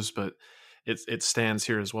shows, but it stands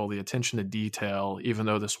here as well. The attention to detail, even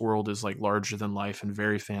though this world is like larger than life and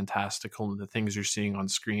very fantastical, and the things you're seeing on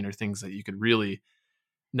screen are things that you could really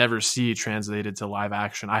never see translated to live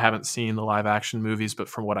action. I haven't seen the live action movies, but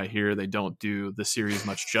from what I hear, they don't do the series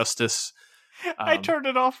much justice. I turned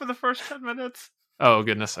it off for the first 10 minutes. Oh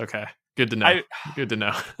goodness. Okay. Good to know. Good to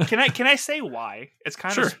know. Can I say why? It's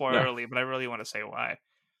kind of spoilerly, but I really want to say why.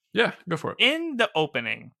 Yeah, go for it. In the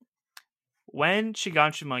opening, when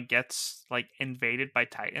Shiganshima gets like invaded by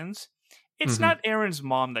Titans, it's not Aaron's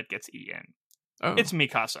mom that gets eaten. Oh. It's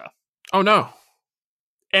Mikasa. Oh no.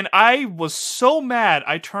 And I was so mad,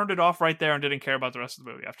 I turned it off right there and didn't care about the rest of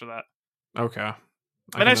the movie after that. Okay.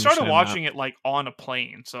 And I started watching it like on a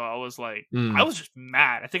plane, so I was like, I was just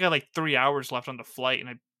mad. I think I had like 3 hours left on the flight, and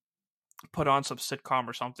I put on some sitcom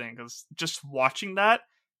or something, because just watching that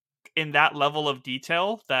in that level of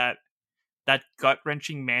detail, that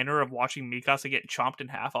gut-wrenching manner of watching Mikasa get chomped in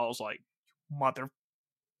half, I was like,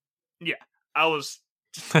 yeah, I was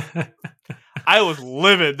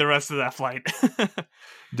livid the rest of that flight.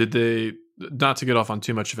 Did they, not to get off on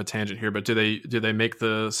too much of a tangent here, but do they make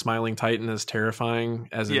the smiling Titan as terrifying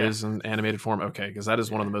as it is in animated form? Okay, because that is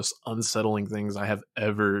one of the most unsettling things I have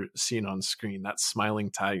ever seen on screen. That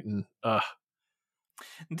smiling Titan. Ugh.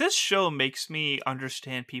 This show makes me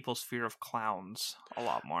understand people's fear of clowns a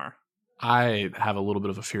lot more. I have a little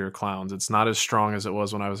bit of a fear of clowns. It's not as strong as it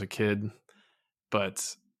was when I was a kid,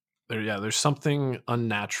 but there's something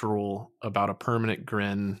unnatural about a permanent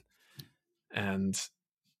grin, and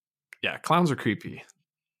clowns are creepy.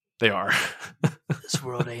 They are. This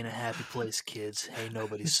world ain't a happy place, kids. Ain't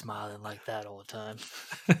nobody smiling like that all the time.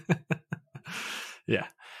 Yeah.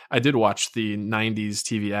 I did watch the 90s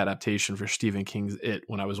TV adaptation for Stephen King's It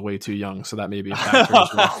when I was way too young, so that may be a factor as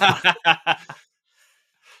well.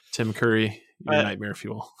 Tim Curry, your nightmare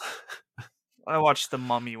fuel. I watched The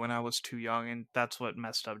Mummy when I was too young, and that's what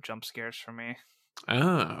messed up jump scares for me.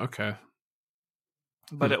 Ah, okay.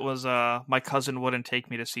 But it was my cousin wouldn't take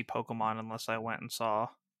me to see Pokemon unless I went and saw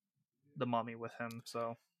The Mummy with him,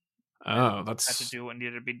 so I Oh, had to that's do what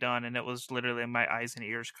needed to be done, and it was literally my eyes and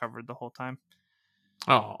ears covered the whole time.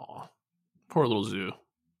 oh, poor little Zoo.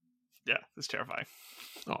 Yeah, it's terrifying.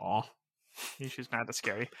 Oh, She's not that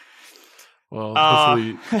scary. well,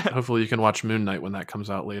 Uh, hopefully you can watch Moon Knight when that comes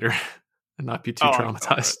out later and not be too I'll get over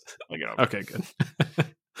traumatized. it. I'll get over it. Okay,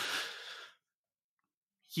 good.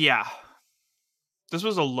 Yeah. This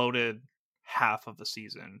was a loaded half of the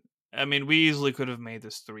season. I mean, we easily could have made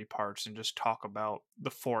this 3 parts and just talk about the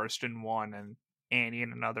forest in one and Annie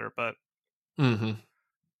in another, but Mm-hmm.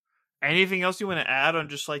 anything else you want to add on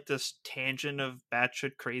just like this tangent of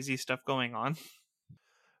batshit crazy stuff going on?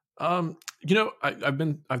 I've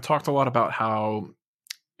talked a lot about how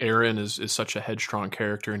Aaron is such a headstrong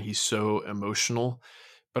character and he's so emotional,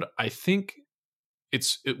 but I think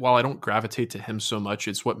while I don't gravitate to him so much,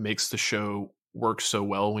 it's what makes the show work so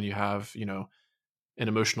well when you have, an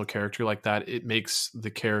emotional character like that. It makes the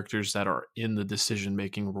characters that are in the decision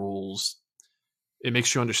making roles, it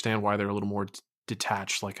makes you understand why they're a little more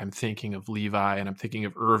detached. Like I'm thinking of Levi and I'm thinking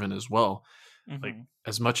of Irvin as well. Like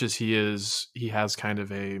as much as he has kind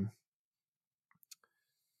of a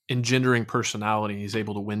engendering personality, he's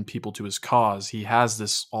able to win people to his cause. He has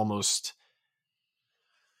this almost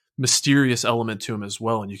mysterious element to him as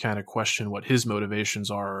well, and you kind of question what his motivations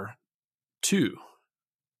are too.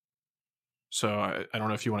 So I don't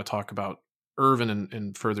know if you want to talk about Irvin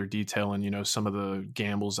in further detail and some of the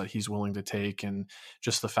gambles that he's willing to take and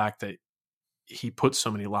just the fact that he puts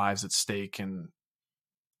so many lives at stake and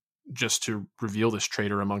just to reveal this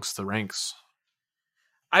traitor amongst the ranks.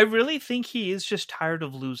 I really think he is just tired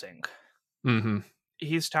of losing. Mm-hmm.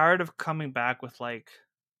 He's tired of coming back with like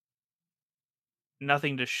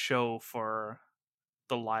nothing to show for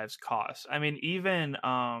the lives cost. I mean, even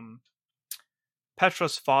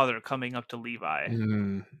Petra's father coming up to Levi,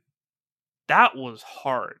 that was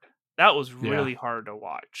hard. That was really hard to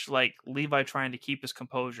watch. Like Levi trying to keep his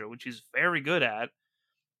composure, which he's very good at,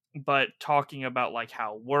 but talking about like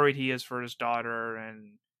how worried he is for his daughter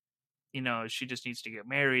and she just needs to get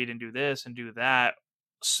married and do this and do that.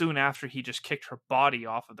 Soon after he just kicked her body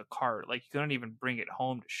off of the cart. Like, you couldn't even bring it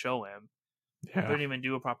home to show him. Yeah. Couldn't even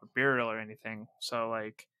do a proper burial or anything. So,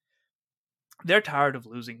 like, they're tired of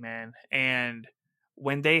losing, man. And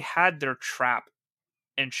when they had their trap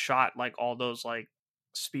and shot, like, all those, like,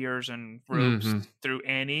 spears and ropes through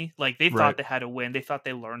Annie, like, they thought they had a win. They thought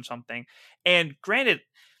they learned something. And granted,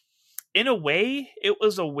 in a way, it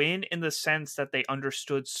was a win in the sense that they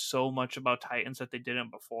understood so much about Titans that they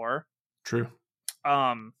didn't before. True.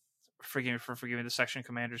 Forgive me for forgetting the section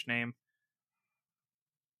commander's name.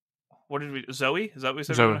 What did we? Zoe? Is that what we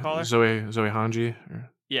said we were going to call her? Zoe Hanji?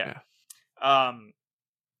 Yeah.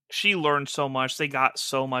 She learned so much. They got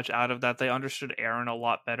so much out of that. They understood Aaron a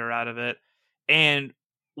lot better out of it. And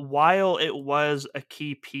while it was a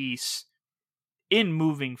key piece in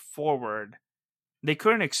moving forward, they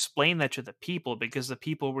couldn't explain that to the people because the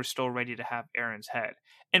people were still ready to have Aaron's head.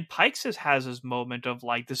 And Pikes has his moment of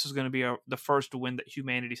like, this is going to be the first win that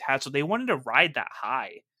humanity's had. So they wanted to ride that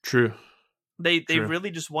high. True. They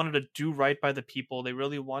really just wanted to do right by the people. They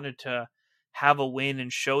really wanted to have a win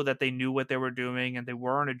and show that they knew what they were doing and they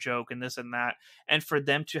weren't a joke and this and that. And for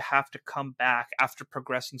them to have to come back after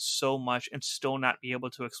progressing so much and still not be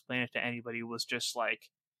able to explain it to anybody was just like,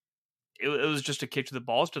 it was just a kick to the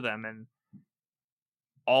balls to them. And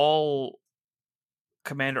all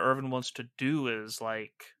Commander Irvin wants to do is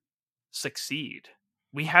like succeed.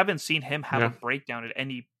 We haven't seen him have a breakdown at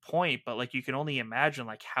any point, but like you can only imagine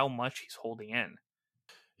like how much he's holding in.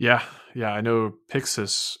 Yeah. I know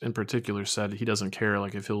Pixis in particular said he doesn't care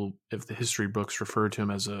like if the history books refer to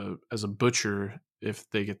him as a butcher if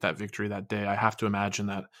they get that victory that day. I have to imagine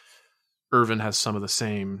that Irvin has some of the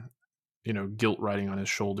same, guilt riding on his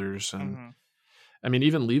shoulders. And I mean,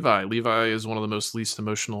 even Levi is one of the most least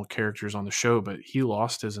emotional characters on the show, but he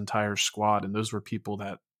lost his entire squad, and those were people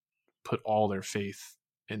that put all their faith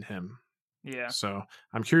in him. Yeah. So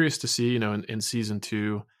I'm curious to see, in season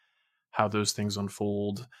 2, how those things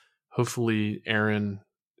unfold. Hopefully Aaron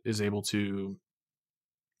is able to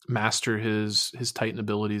master his Titan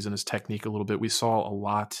abilities and his technique a little bit. We saw a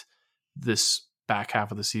lot this back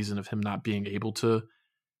half of the season of him not being able to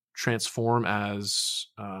transform as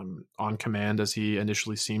on command as he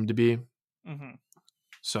initially seemed to be.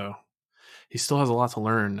 So he still has a lot to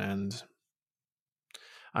learn, and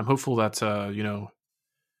I'm hopeful that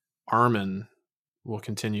Armin will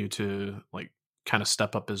continue to like kind of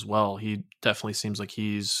step up as well. He definitely seems like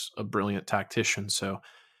he's a brilliant tactician. So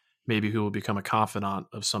maybe he will become a confidant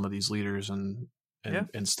of some of these leaders, and Yeah.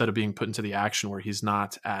 instead of being put into the action where he's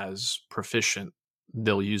not as proficient,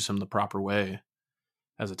 they'll use him the proper way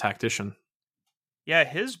as a tactician. Yeah,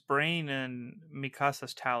 his brain and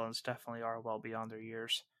Mikasa's talents definitely are well beyond their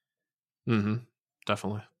years. Mm-hmm.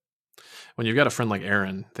 Definitely. When you've got a friend like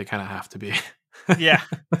Aaron, they kind of have to be. Yeah.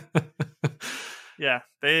 Yeah,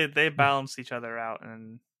 they balance each other out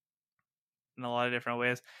in a lot of different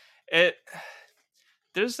ways. It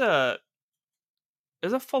there's a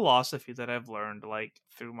philosophy that I've learned like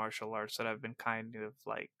through martial arts that I've been kind of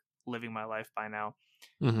like living my life by now.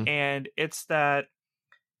 Mm-hmm. And it's that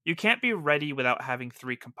you can't be ready without having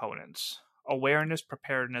three components: awareness,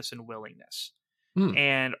 preparedness, and willingness. Mm.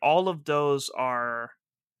 And all of those are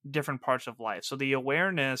different parts of life. So the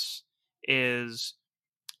awareness is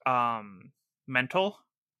mental,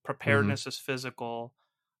 Mm-hmm. preparedness is physical,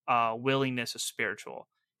 willingness is spiritual.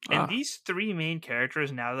 And Ah, these three main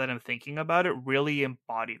characters, now that I'm thinking about it, really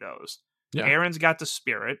embody those. yeah, Aaron's got the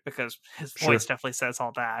spirit because his voice sure, definitely says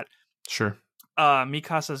all that. sure.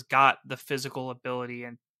 Mikasa's got the physical ability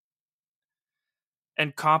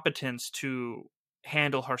and competence to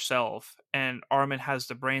handle herself, and Armin has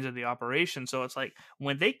the brains of the operation. So it's like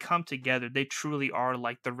when they come together, they truly are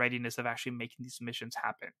like the readiness of actually making these missions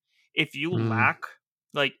happen. If you Mm, lack,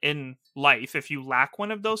 like in life, if you lack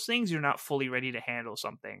one of those things, you're not fully ready to handle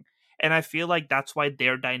something. And I feel like that's why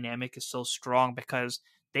their dynamic is so strong, because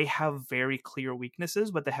they have very clear weaknesses,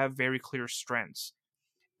 but they have very clear strengths.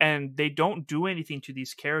 And they don't do anything to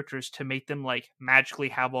these characters to make them like magically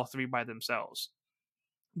have all three by themselves.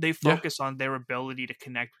 They yeah, focus on their ability to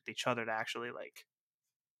connect with each other to actually like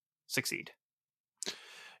succeed.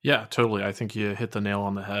 yeah, totally. I think you hit the nail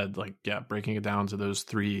on the head. Like, yeah, breaking it down to those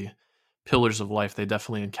three pillars of life, they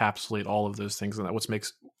definitely encapsulate all of those things, and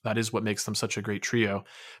that is what makes them such a great trio.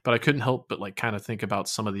 But I couldn't help but like kind of think about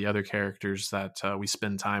some of the other characters that we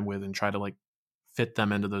spend time with and try to like fit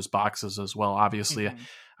them into those boxes as well. Obviously, Hmm.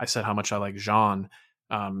 I said how much I like Jean.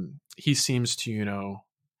 He seems to,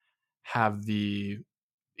 have the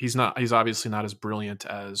he's obviously not as brilliant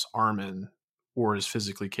as Armin or as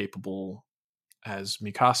physically capable as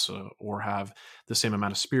Mikasa or have the same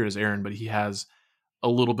amount of spirit as Aaron, but he has a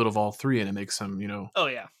little bit of all three, and it makes him, Oh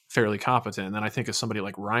yeah. fairly competent. And then I think of somebody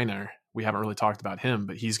like Reiner. We haven't really talked about him,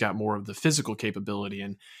 but he's got more of the physical capability,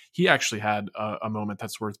 and he actually had a moment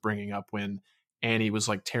that's worth bringing up when Annie was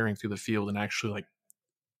like tearing through the field, and actually like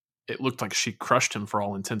it looked like she crushed him for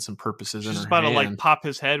all intents and purposes in She's her about to like hand. pop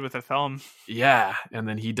his head with a thumb. Yeah, and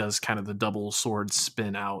then he does kind of the double sword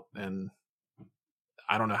spin out, and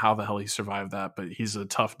I don't know how the hell he survived that, but he's a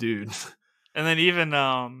tough dude. And then even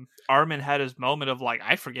Armin had his moment of like,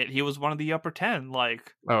 I forget he was one of the upper 10.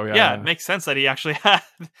 Like, Oh yeah, yeah, it yeah. makes sense that he actually had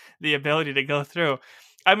the ability to go through.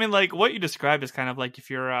 I mean, like what you described is kind of like if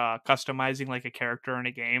you're customizing like a character in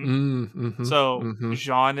a game. Mm-hmm, So mm-hmm.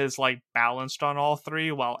 Jean is like balanced on all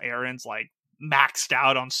three, while Aaron's like maxed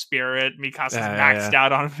out on spirit, Mikasa's Yeah, yeah, maxed yeah,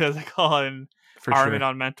 out on physical, and for Armin sure,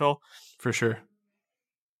 on mental. for sure.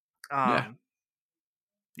 Yeah, Um,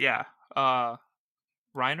 yeah.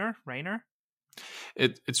 Rainer.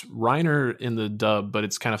 it's Reiner in the dub, but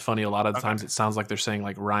it's kind of funny. A lot of the Okay. times it sounds like they're saying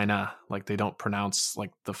like Reina, like they don't pronounce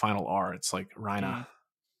like the final R. It's like Reina. Mm.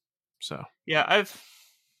 So Yeah, I've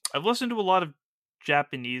listened to a lot of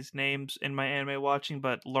Japanese names in my anime watching,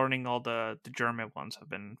 but learning all the German ones have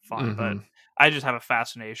been fun. But mm-hmm, I just have a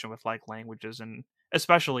fascination with like languages and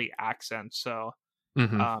especially accents. So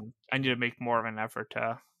mm-hmm. I need to make more of an effort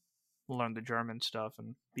to learn the German stuff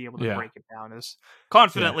and be able to Yeah, break it down as yeah,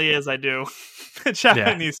 confidently as I do the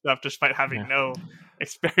yeah, Japanese stuff, despite having yeah. no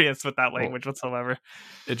experience with that Well, language whatsoever.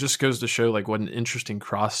 it just goes to show like what an interesting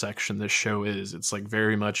cross section this show is. It's like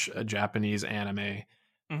very much a Japanese anime,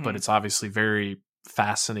 but Hmm. it's obviously very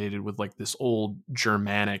fascinated with like this old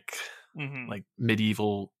Germanic, Hmm. like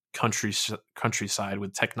medieval countryside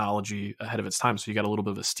with technology ahead of its time. So you got a little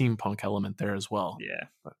bit of a steampunk element there as well. Yeah,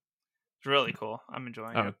 But, it's really cool. I'm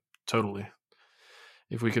enjoying oh, it. totally.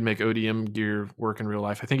 If we could make ODM gear work in real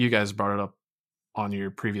life, I think you guys brought it up on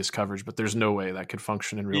your previous coverage, but there's no way that could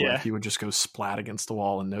function in real life. Yeah, You would just go splat against the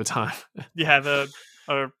wall in no time. yeah.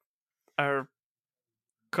 Our our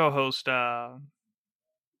co-host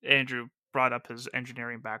Andrew brought up his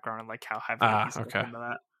engineering background and like how heavily Ah, he's looked okay. into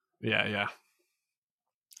that. Yeah, yeah.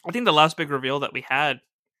 I think the last big reveal that we had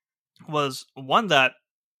was one that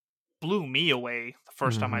blew me away the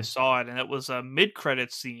first time I Hmm. saw it, and it was a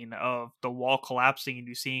mid-credit scene of the wall collapsing and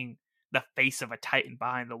you seeing the face of a Titan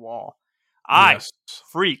behind the wall. I Yes.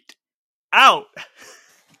 freaked out.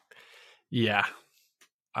 Yeah.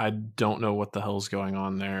 I don't know what the hell's going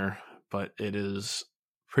on there, but it is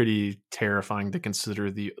pretty terrifying to consider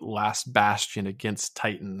the last bastion against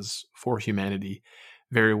Titans for humanity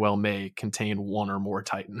very well may contain one or more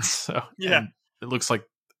Titans. So, Yeah. and it looks like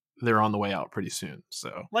they're on the way out pretty soon.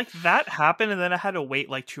 So, Like that happened, and then I had to wait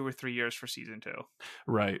like 2 or 3 years for season 2.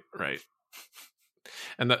 right.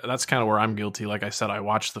 And that's kind of where I'm guilty. Like I said, I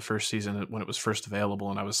watched the first season when it was first available,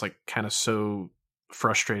 and I was like kind of so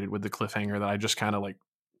frustrated with the cliffhanger that I just kind of like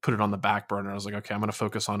put it on the back burner. I was like, okay, I'm going to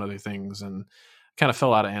focus on other things, and kind of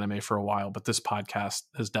fell out of anime for a while. But this podcast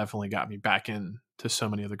has definitely got me back in to so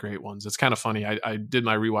many of the great ones. It's kind of funny. I did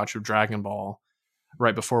my rewatch of Dragon Ball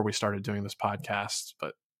right before we started doing this podcast,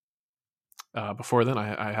 but before then,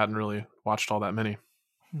 I hadn't really watched all that many.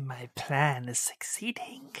 My plan is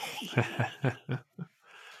succeeding.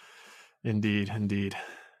 Indeed.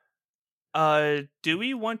 Do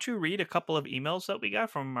we want to read a couple of emails that we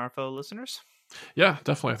got from our fellow listeners? Yeah,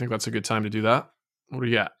 definitely. I think that's a good time to do that. What do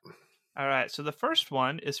you got? All right, so the first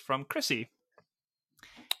one is from Chrissy.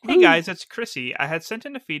 Hey guys, it's Chrissy. I had sent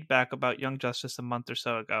in a feedback about Young Justice a month or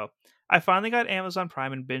so ago. I finally got Amazon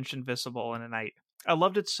Prime and binged Invisible in a night. I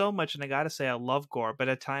loved it so much, and I gotta say I love gore, but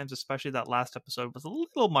at times, especially that last episode, was a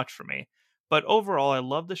little much for me. But overall, I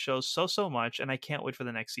love the show so much, and I can't wait for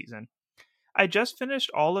the next season. I just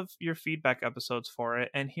finished all of your feedback episodes for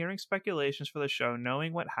it, and hearing speculations for the show,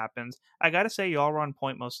 knowing what happens, I gotta say y'all were on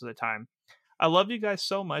point most of the time. I love you guys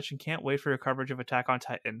so much and can't wait for your coverage of Attack on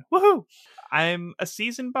Titan. Woohoo! I'm a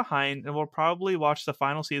season behind and will probably watch the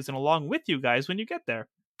final season along with you guys when you get there.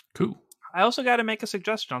 Cool. I also gotta make a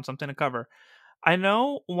suggestion on something to cover. I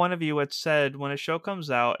know one of you had said when a show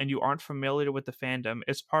comes out and you aren't familiar with the fandom,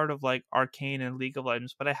 it's part of like Arcane and League of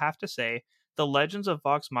Legends, but I have to say, The Legends of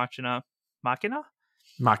Vox Machina on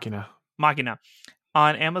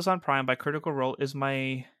Amazon Prime by Critical Role is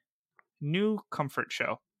my new comfort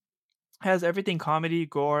show. It has everything comedy,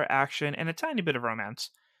 gore, action, and a tiny bit of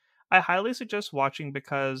romance. I highly suggest watching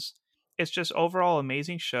because it's just overall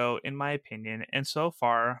amazing show in my opinion, and so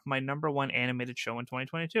far my number one animated show in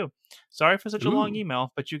 2022. Sorry for such a long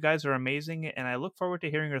email, but you guys are amazing, and I look forward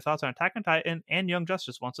to hearing your thoughts on Attack on Titan and Young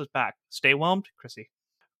Justice once it's back. Stay whelmed, Chrissy.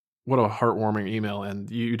 What a heartwarming email,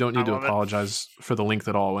 and you don't need to apologize for the length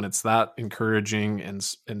at all. When it's that encouraging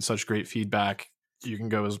and such great feedback, you can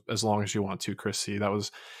go as long as you want to, Chrissy. That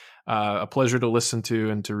was a pleasure to listen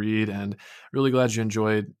to and to read, and really glad you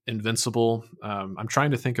enjoyed Invincible. I'm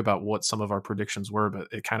trying to think about what some of our predictions were, but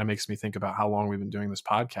it kind of makes me think about how long we've been doing this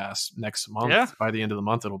podcast. Next month, by the end of the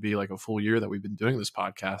month, it'll be like a full year that we've been doing this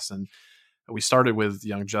podcast. And we started with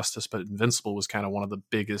Young Justice, but Invincible was kind of one of the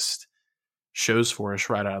biggest shows for us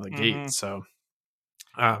right out of the gate. So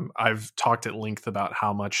I've talked at length about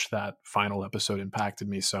how much that final episode impacted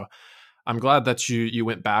me. So I'm glad that you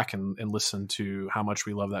went back and listened to how much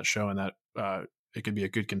we love that show, and that it could be a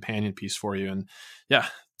good companion piece for you. And yeah,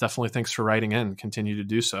 definitely thanks for writing in. Continue to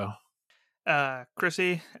do so.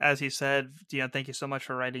 Chrissy, as he said, thank you so much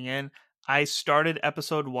for writing in. I started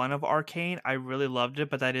episode 1 of Arcane. I really loved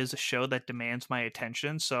it, but that is a show that demands my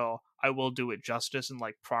attention, so I will do it justice and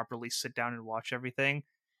like properly sit down and watch everything.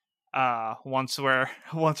 Once we're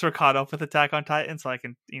caught up with Attack on Titan, so I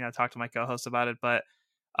can talk to my co-host about it. But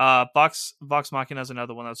Vox Machina is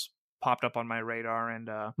another one that's popped up on my radar, and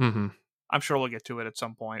I'm sure we'll get to it at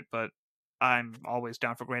some point. But I'm always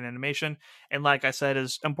down for great animation, and like I said,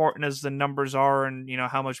 as important as the numbers are, and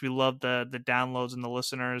how much we love the downloads and the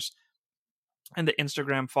listeners and the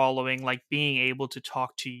Instagram following, like being able to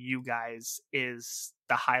talk to you guys is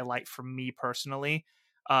the highlight for me personally.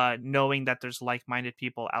 Knowing that there's like-minded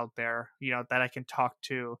people out there, that I can talk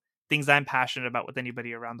to things I'm passionate about with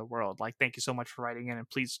anybody around the world. Like, thank you so much for writing in, and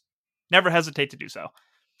please never hesitate to do so.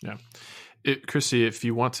 Yeah. Chrissy, if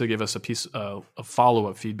you want to give us a piece of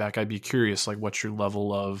follow-up feedback, I'd be curious, like what your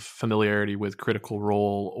level of familiarity with Critical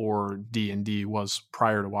Role or D&D was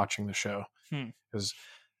prior to watching the show. Because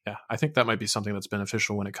yeah, I think that might be something that's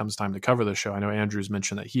beneficial when it comes time to cover the show. I know Andrew's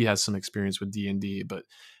mentioned that he has some experience with D&D, but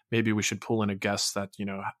maybe we should pull in a guest that,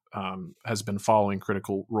 has been following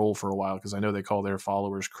Critical Role for a while, because I know they call their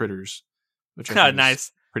followers critters, which I think nice.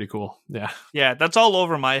 is pretty cool. Yeah. Yeah, that's all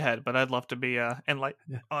over my head, but I'd love to be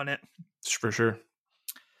enlightened on it. For sure.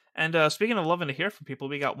 And speaking of loving to hear from people,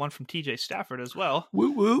 we got one from TJ Stafford as well. Woo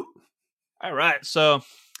woo. All right, so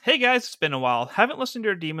hey guys, it's been a while. Haven't listened to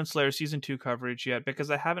your Demon Slayer Season 2 coverage yet because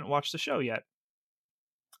I haven't watched the show yet.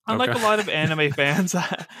 Unlike a lot of anime fans,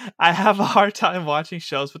 I have a hard time watching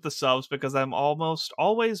shows with the subs because I'm almost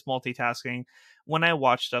always multitasking when I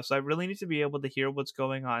watch stuff, so I really need to be able to hear what's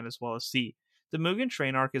going on as well as see. The Mugen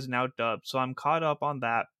Train arc is now dubbed, so I'm caught up on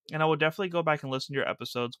that, and I will definitely go back and listen to your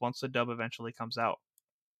episodes once the dub eventually comes out.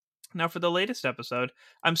 Now, for the latest episode,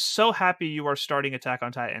 I'm so happy you are starting Attack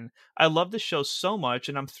on Titan. I love this show so much,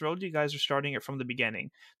 and I'm thrilled you guys are starting it from the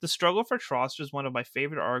beginning. The struggle for Trost is one of my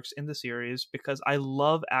favorite arcs in the series because I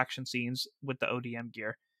love action scenes with the ODM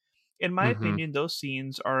gear. In my Mm-hmm. opinion, those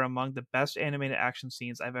scenes are among the best animated action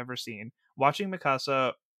scenes I've ever seen. Watching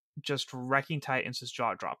Mikasa just wrecking Titans is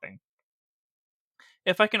jaw-dropping.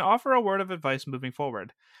 If I can offer a word of advice moving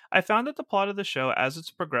forward, I found that the plot of the show as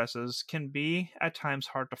it progresses can be at times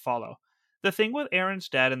hard to follow. The thing with Aaron's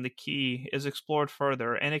dad and the key is explored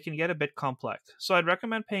further, and it can get a bit complex, so I'd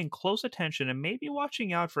recommend paying close attention and maybe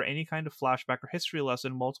watching out for any kind of flashback or history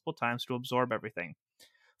lesson multiple times to absorb everything.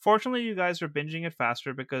 Fortunately, you guys are binging it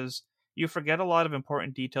faster because you forget a lot of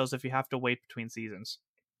important details if you have to wait between seasons.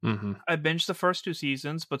 Mm-hmm. I binged the first 2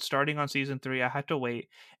 seasons, but starting on season 3, I had to wait,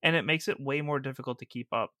 and it makes it way more difficult to keep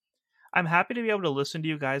up. I'm happy to be able to listen to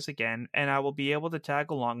you guys again, and I will be able to tag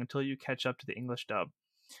along until you catch up to the English dub.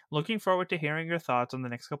 Looking forward to hearing your thoughts on the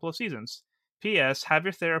next couple of seasons. P.S. Have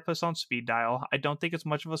your therapist on speed dial. I don't think it's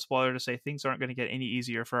much of a spoiler to say things aren't going to get any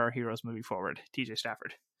easier for our heroes moving forward. TJ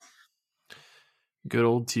Stafford. Good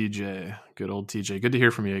old TJ. Good old TJ. Good to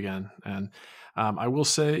hear from you again. And I will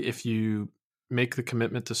say, if you make the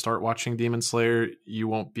commitment to start watching Demon Slayer, you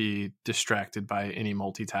won't be distracted by any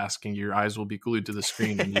multitasking. Your eyes will be glued to the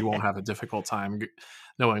screen and you won't have a difficult time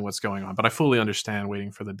knowing what's going on. But I fully understand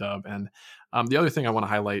waiting for the dub. And the other thing I want to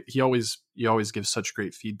highlight, he always gives such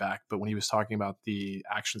great feedback. But when he was talking about the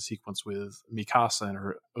action sequence with Mikasa and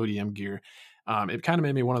her ODM gear, it kind of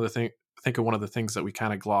made me think of one of the things that we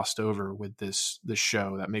kind of glossed over with this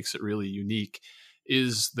show that makes it really unique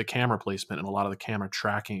is the camera placement and a lot of the camera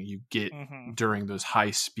tracking you get during those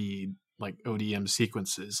high speed like ODM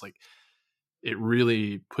sequences. Like, it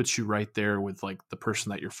really puts you right there with like the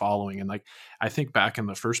person that you're following. And like, I think back in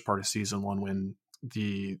the first part of season 1 when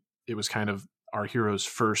it was kind of our hero's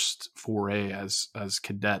first foray as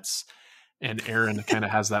cadets, and Aaron kind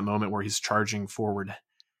of has that moment where he's charging forward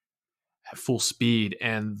at full speed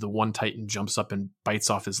and the one Titan jumps up and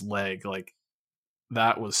bites off his leg. Like,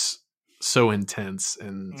 that was so intense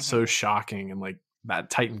and so shocking, and like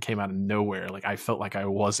that Titan came out of nowhere. Like, I felt like I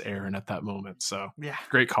was Aaron at that moment. So yeah,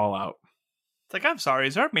 great call out. It's like, I'm sorry,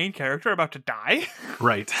 is our main character about to die?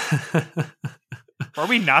 Right. Are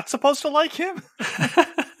we not supposed to like him?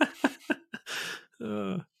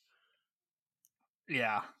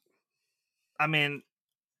 Yeah. I mean,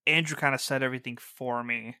 Andrew kind of said everything for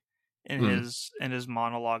me in his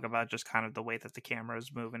monologue about just kind of the way that the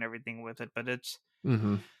cameras move and everything with it, but it's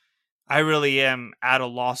I really am at a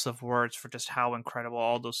loss of words for just how incredible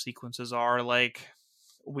all those sequences are. Like,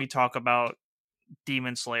 we talk about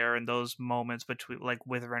Demon Slayer and those moments between, like,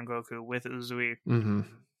 with Rengoku, with Uzui,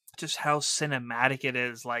 just how cinematic it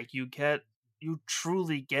is. Like, you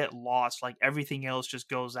truly get lost. Like, everything else just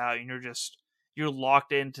goes out, and you're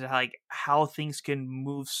locked into like how things can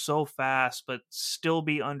move so fast but still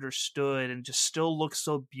be understood and just still look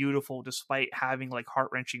so beautiful despite having like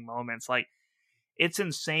heart-wrenching moments. Like, it's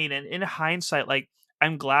insane. And in hindsight, like,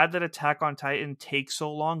 I'm glad that Attack on Titan takes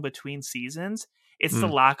so long between seasons. It's the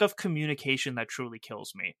lack of communication that truly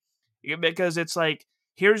kills me, because it's like,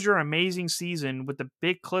 here's your amazing season with the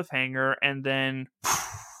big cliffhanger, and then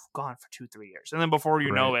gone for 2-3 years, and then before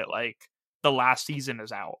you know it, like, the last season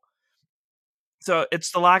is out. So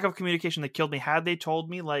it's the lack of communication that killed me. Had they told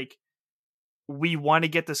me, like, we want to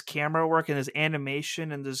get this camera work and this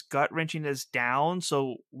animation and this gut wrenching is down,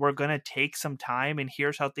 so we're going to take some time and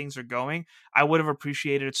here's how things are going, I would have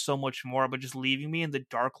appreciated it so much more. But just leaving me in the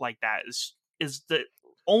dark like that is the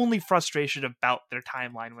only frustration about their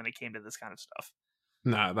timeline when it came to this kind of stuff.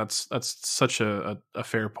 Nah, that's such a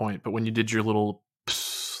fair point. But when you did your little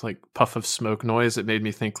like puff of smoke noise, it made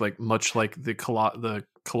me think like much like the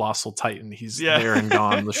colossal Titan. He's there and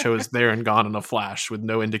gone. The show is there and gone in a flash with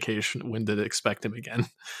no indication when to expect him again.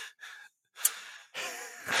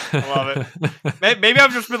 I love it. Maybe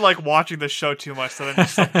I've just been like watching this show too much, so I'm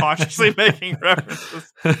just subconsciously making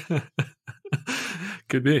references.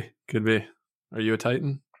 Could be. Are you a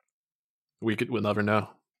Titan? We'll never know.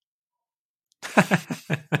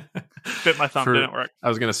 Bit my thumb, didn't work. I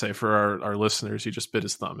was gonna say, for our listeners, he just bit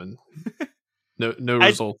his thumb and no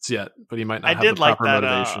results yet, but he might not have the proper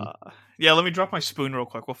motivation. Yeah, let me drop my spoon real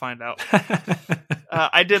quick. We'll find out.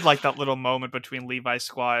 I did like that little moment between Levi's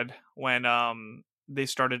squad when they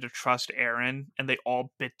started to trust Aaron and they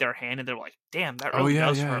all bit their hand and they're like, damn, that really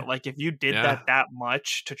does hurt. Like, if you did that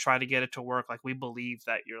much to try to get it to work, like, we believe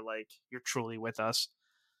that you're truly with us.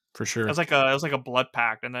 For sure. It was like a blood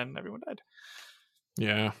pact, and then everyone died.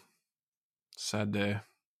 Yeah. Sad day.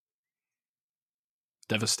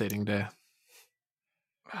 Devastating day.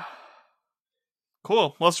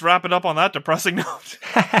 Cool. Let's wrap it up on that depressing note.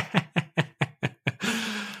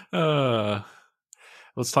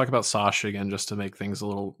 Let's talk about Sasha again, just to make things a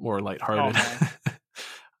little more lighthearted. Oh,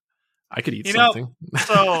 I could eat you know, something.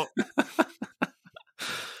 So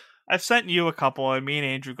I've sent you a couple, and me and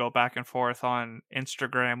Andrew go back and forth on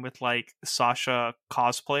Instagram with like Sasha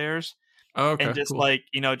cosplayers, Oh, okay, and just cool. like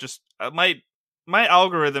just my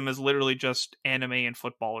algorithm is literally just anime and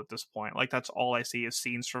football at this point. Like that's all I see is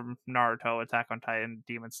scenes from Naruto, Attack on Titan,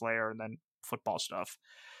 Demon Slayer, and then football stuff.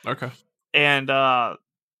 Okay. And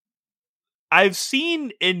I've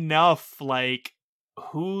seen enough like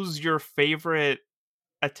who's your favorite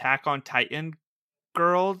Attack on Titan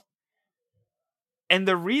girl? And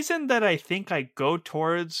the reason that I think I go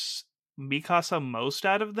towards Mikasa most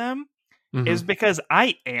out of them is because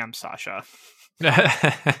I am Sasha.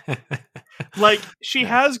 Like, she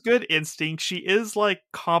has good instinct. She is, like,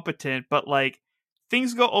 competent, but, like,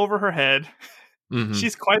 things go over her head.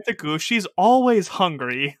 She's quite the goof. She's always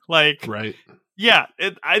hungry. Like, right. Yeah,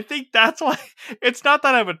 I think that's why. It's not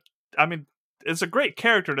that I mean, it's a great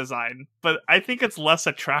character design, but I think it's less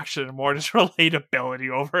attraction and more just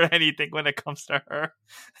relatability over anything when it comes to her.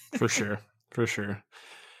 For sure.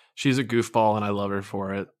 She's a goofball, and I love her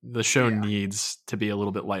for it. The show needs to be a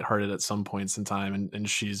little bit lighthearted at some points in time, and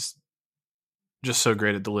she's just so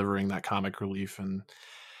great at delivering that comic relief. And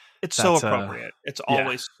it's so appropriate. It's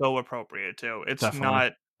always so appropriate, too. It's definitely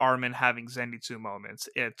not Armin having Zenitsu moments.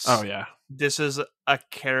 It's this is a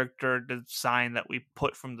character design that we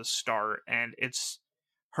put from the start, and it's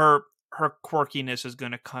her quirkiness is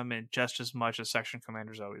going to come in just as much as Section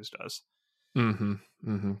Commanders always does.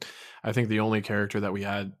 I think the only character that we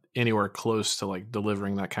had anywhere close to like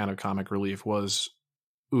delivering that kind of comic relief was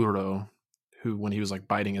Uro, who, when he was like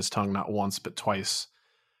biting his tongue not once but twice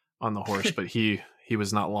on the horse, but he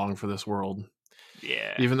was not long for this world.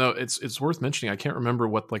 Yeah. Even though it's worth mentioning, I can't remember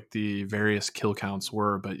what like the various kill counts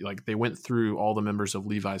were, but like they went through all the members of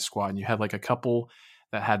Levi's squad, and you had like a couple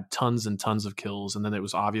that had tons and tons of kills, and then it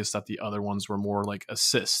was obvious that the other ones were more like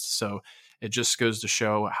assists. So it just goes to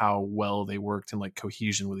show how well they worked in like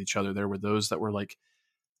cohesion with each other. There were those that were like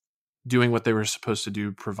doing what they were supposed to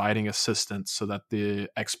do, providing assistance so that the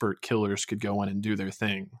expert killers could go in and do their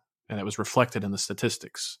thing. And it was reflected in the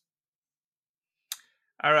statistics.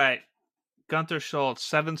 All right. Gunther Schultz,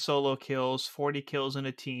 7 solo kills, 40 kills in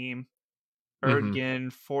a team.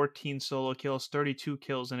 Erdgen, 14 solo kills, 32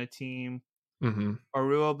 kills in a team.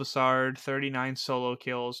 Aruo Bassard, 39 solo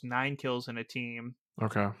kills, 9 kills in a team.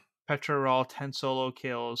 Okay. Petra Rahl, 10 solo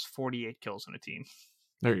kills, 48 kills in a team.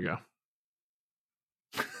 There you go.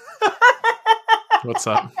 What's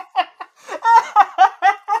up?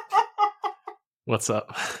 What's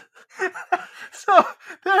up? So,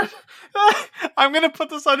 I'm going to put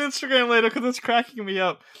this on Instagram later because it's cracking me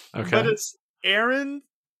up. Okay. But it's Aaron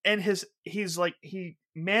and he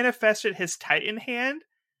manifested his Titan hand.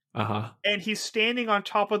 And he's standing on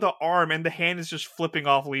top of the arm, and the hand is just flipping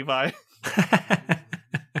off Levi.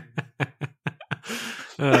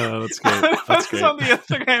 Oh, that's great. That's great. On the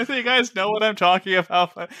Instagram, so you guys know what I'm talking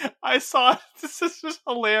about. But I saw it. This is just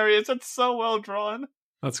hilarious. It's so well drawn.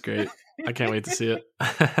 That's great. I can't wait to see it.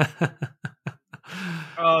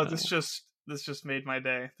 Oh, this just made my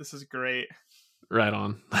day. This is great. Right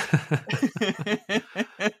on.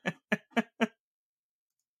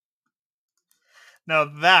 Now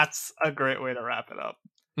that's a great way to wrap it up.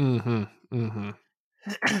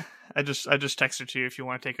 I just texted to you if you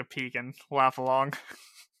want to take a peek and laugh along.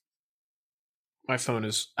 My phone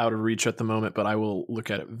is out of reach at the moment, but I will look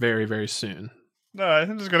at it very, very soon. No,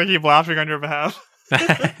 I'm just going to keep laughing on your behalf.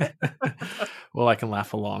 Well, I can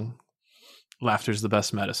laugh along. Laughter's the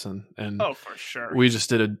best medicine. And for sure. We just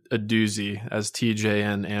did a doozy, as TJ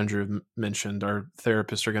and Andrew mentioned. Our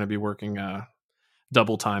therapists are going to be working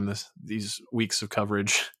double time these weeks of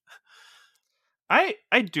coverage. I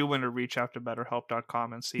do want to reach out to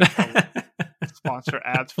BetterHelp.com and see if they'll sponsor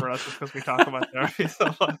ads for us because we talk about therapy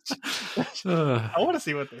so much. I want to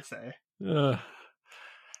see what they say.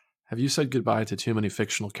 Have you said goodbye to too many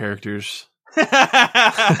fictional characters?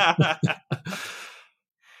 Are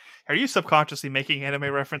you subconsciously making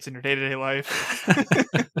anime reference in your day-to-day life?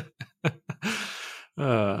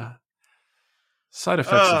 Side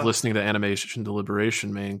effects of listening to Animation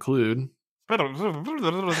Deliberation may include 10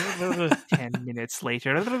 minutes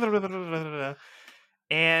later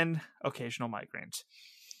and occasional migraines.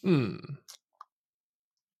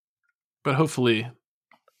 But hopefully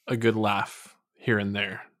a good laugh here and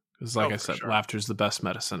there. Because like I said, sure. Laughter's the best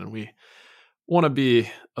medicine, and we want to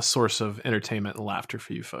be a source of entertainment and laughter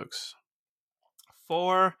for you folks.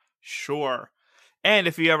 For sure. And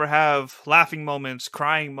if you ever have laughing moments,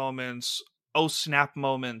 crying moments, oh snap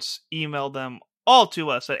moments, email them all to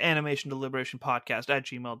us at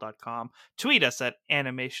animationdeliberationpodcast@gmail.com. Tweet us at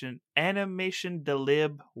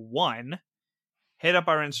animationdelib1. Hit up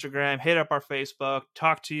our Instagram, hit up our Facebook,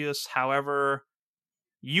 talk to us however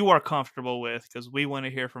you are comfortable with, because we want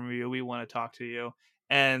to hear from you. We want to talk to you.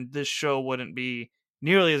 And this show wouldn't be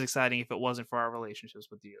nearly as exciting if it wasn't for our relationships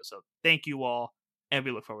with you. So thank you all, and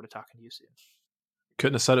we look forward to talking to you soon.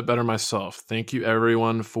 Couldn't have said it better myself. Thank you,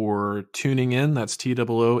 everyone, for tuning in. That's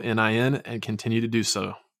TOONIN, and continue to do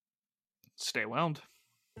so. Stay whelmed.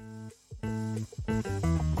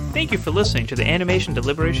 Thank you for listening to the Animation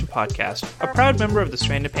Deliberation Podcast, a proud member of the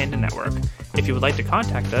Stranded Panda Network. If you would like to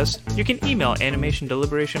contact us, you can email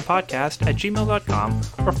animationdeliberationpodcast@gmail.com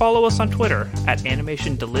or follow us on Twitter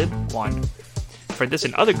 @animationdelib1. For this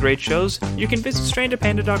and other great shows, you can visit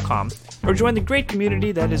strandedpanda.com or join the great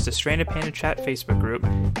community that is the Stranded Panda Chat Facebook group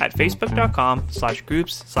at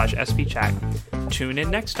facebook.com/groups/spchat. Tune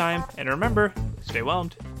in next time, and remember, stay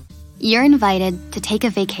whelmed. You're invited to take a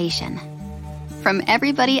vacation. From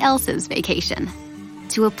everybody else's vacation.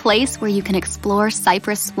 To a place where you can explore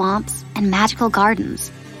cypress swamps and magical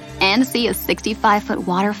gardens. And see a 65-foot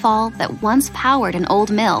waterfall that once powered an old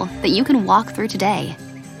mill that you can walk through today.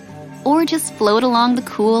 Or just float along the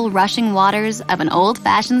cool, rushing waters of an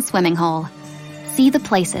old-fashioned swimming hole. See the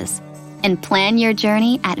places and plan your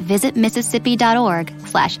journey at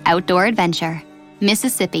visitmississippi.org/outdoor adventure.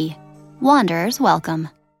 Mississippi. Wanderers welcome.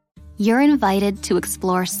 You're invited to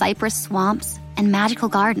explore cypress swamps and magical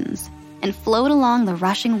gardens and float along the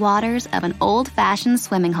rushing waters of an old-fashioned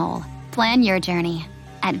swimming hole. Plan your journey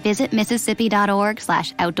at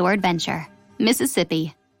visitmississippi.org/outdoor adventure.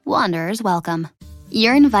 Mississippi. Wanderers welcome.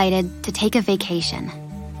 You're invited to take a vacation.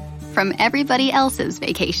 From everybody else's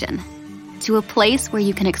vacation. To a place where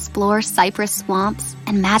you can explore cypress swamps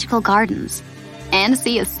and magical gardens. And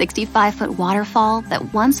see a 65-foot waterfall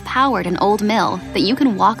that once powered an old mill that you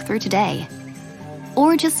can walk through today.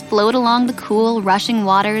 Or just float along the cool, rushing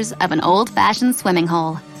waters of an old-fashioned swimming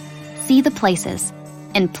hole. See the places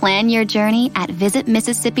and plan your journey at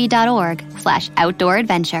visitmississippi.org/outdoor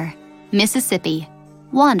adventure. Mississippi.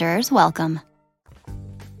 Wanderers welcome.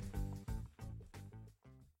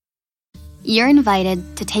 You're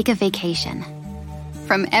invited to take a vacation.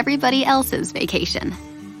 From everybody else's vacation.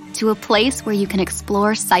 To a place where you can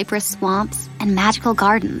explore cypress swamps and magical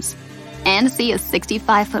gardens. And see a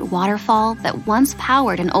 65-foot waterfall that once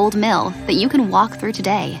powered an old mill that you can walk through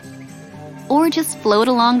today. Or just float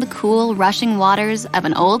along the cool, rushing waters of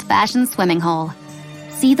an old-fashioned swimming hole.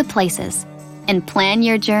 See the places and plan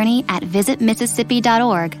your journey at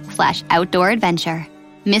visitmississippi.org/outdoor adventure.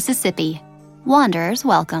 Mississippi. Wanderers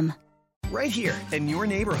welcome. Right here in your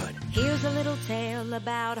neighborhood. Here's a little tale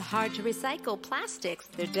about hard-to-recycle plastics.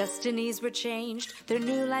 Their destinies were changed. Their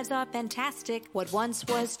new lives are fantastic. What once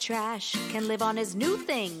was trash can live on as new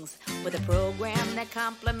things with a program that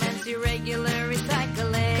complements your regular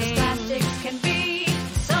recycling. 'Cause plastics can be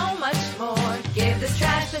so much more. Give this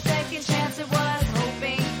trash the second chance it was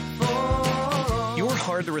hoping for. Your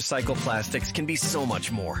hard-to-recycle plastics can be so much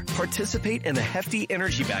more. Participate in the Hefty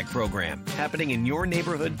Energy Bag program happening in your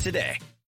neighborhood today.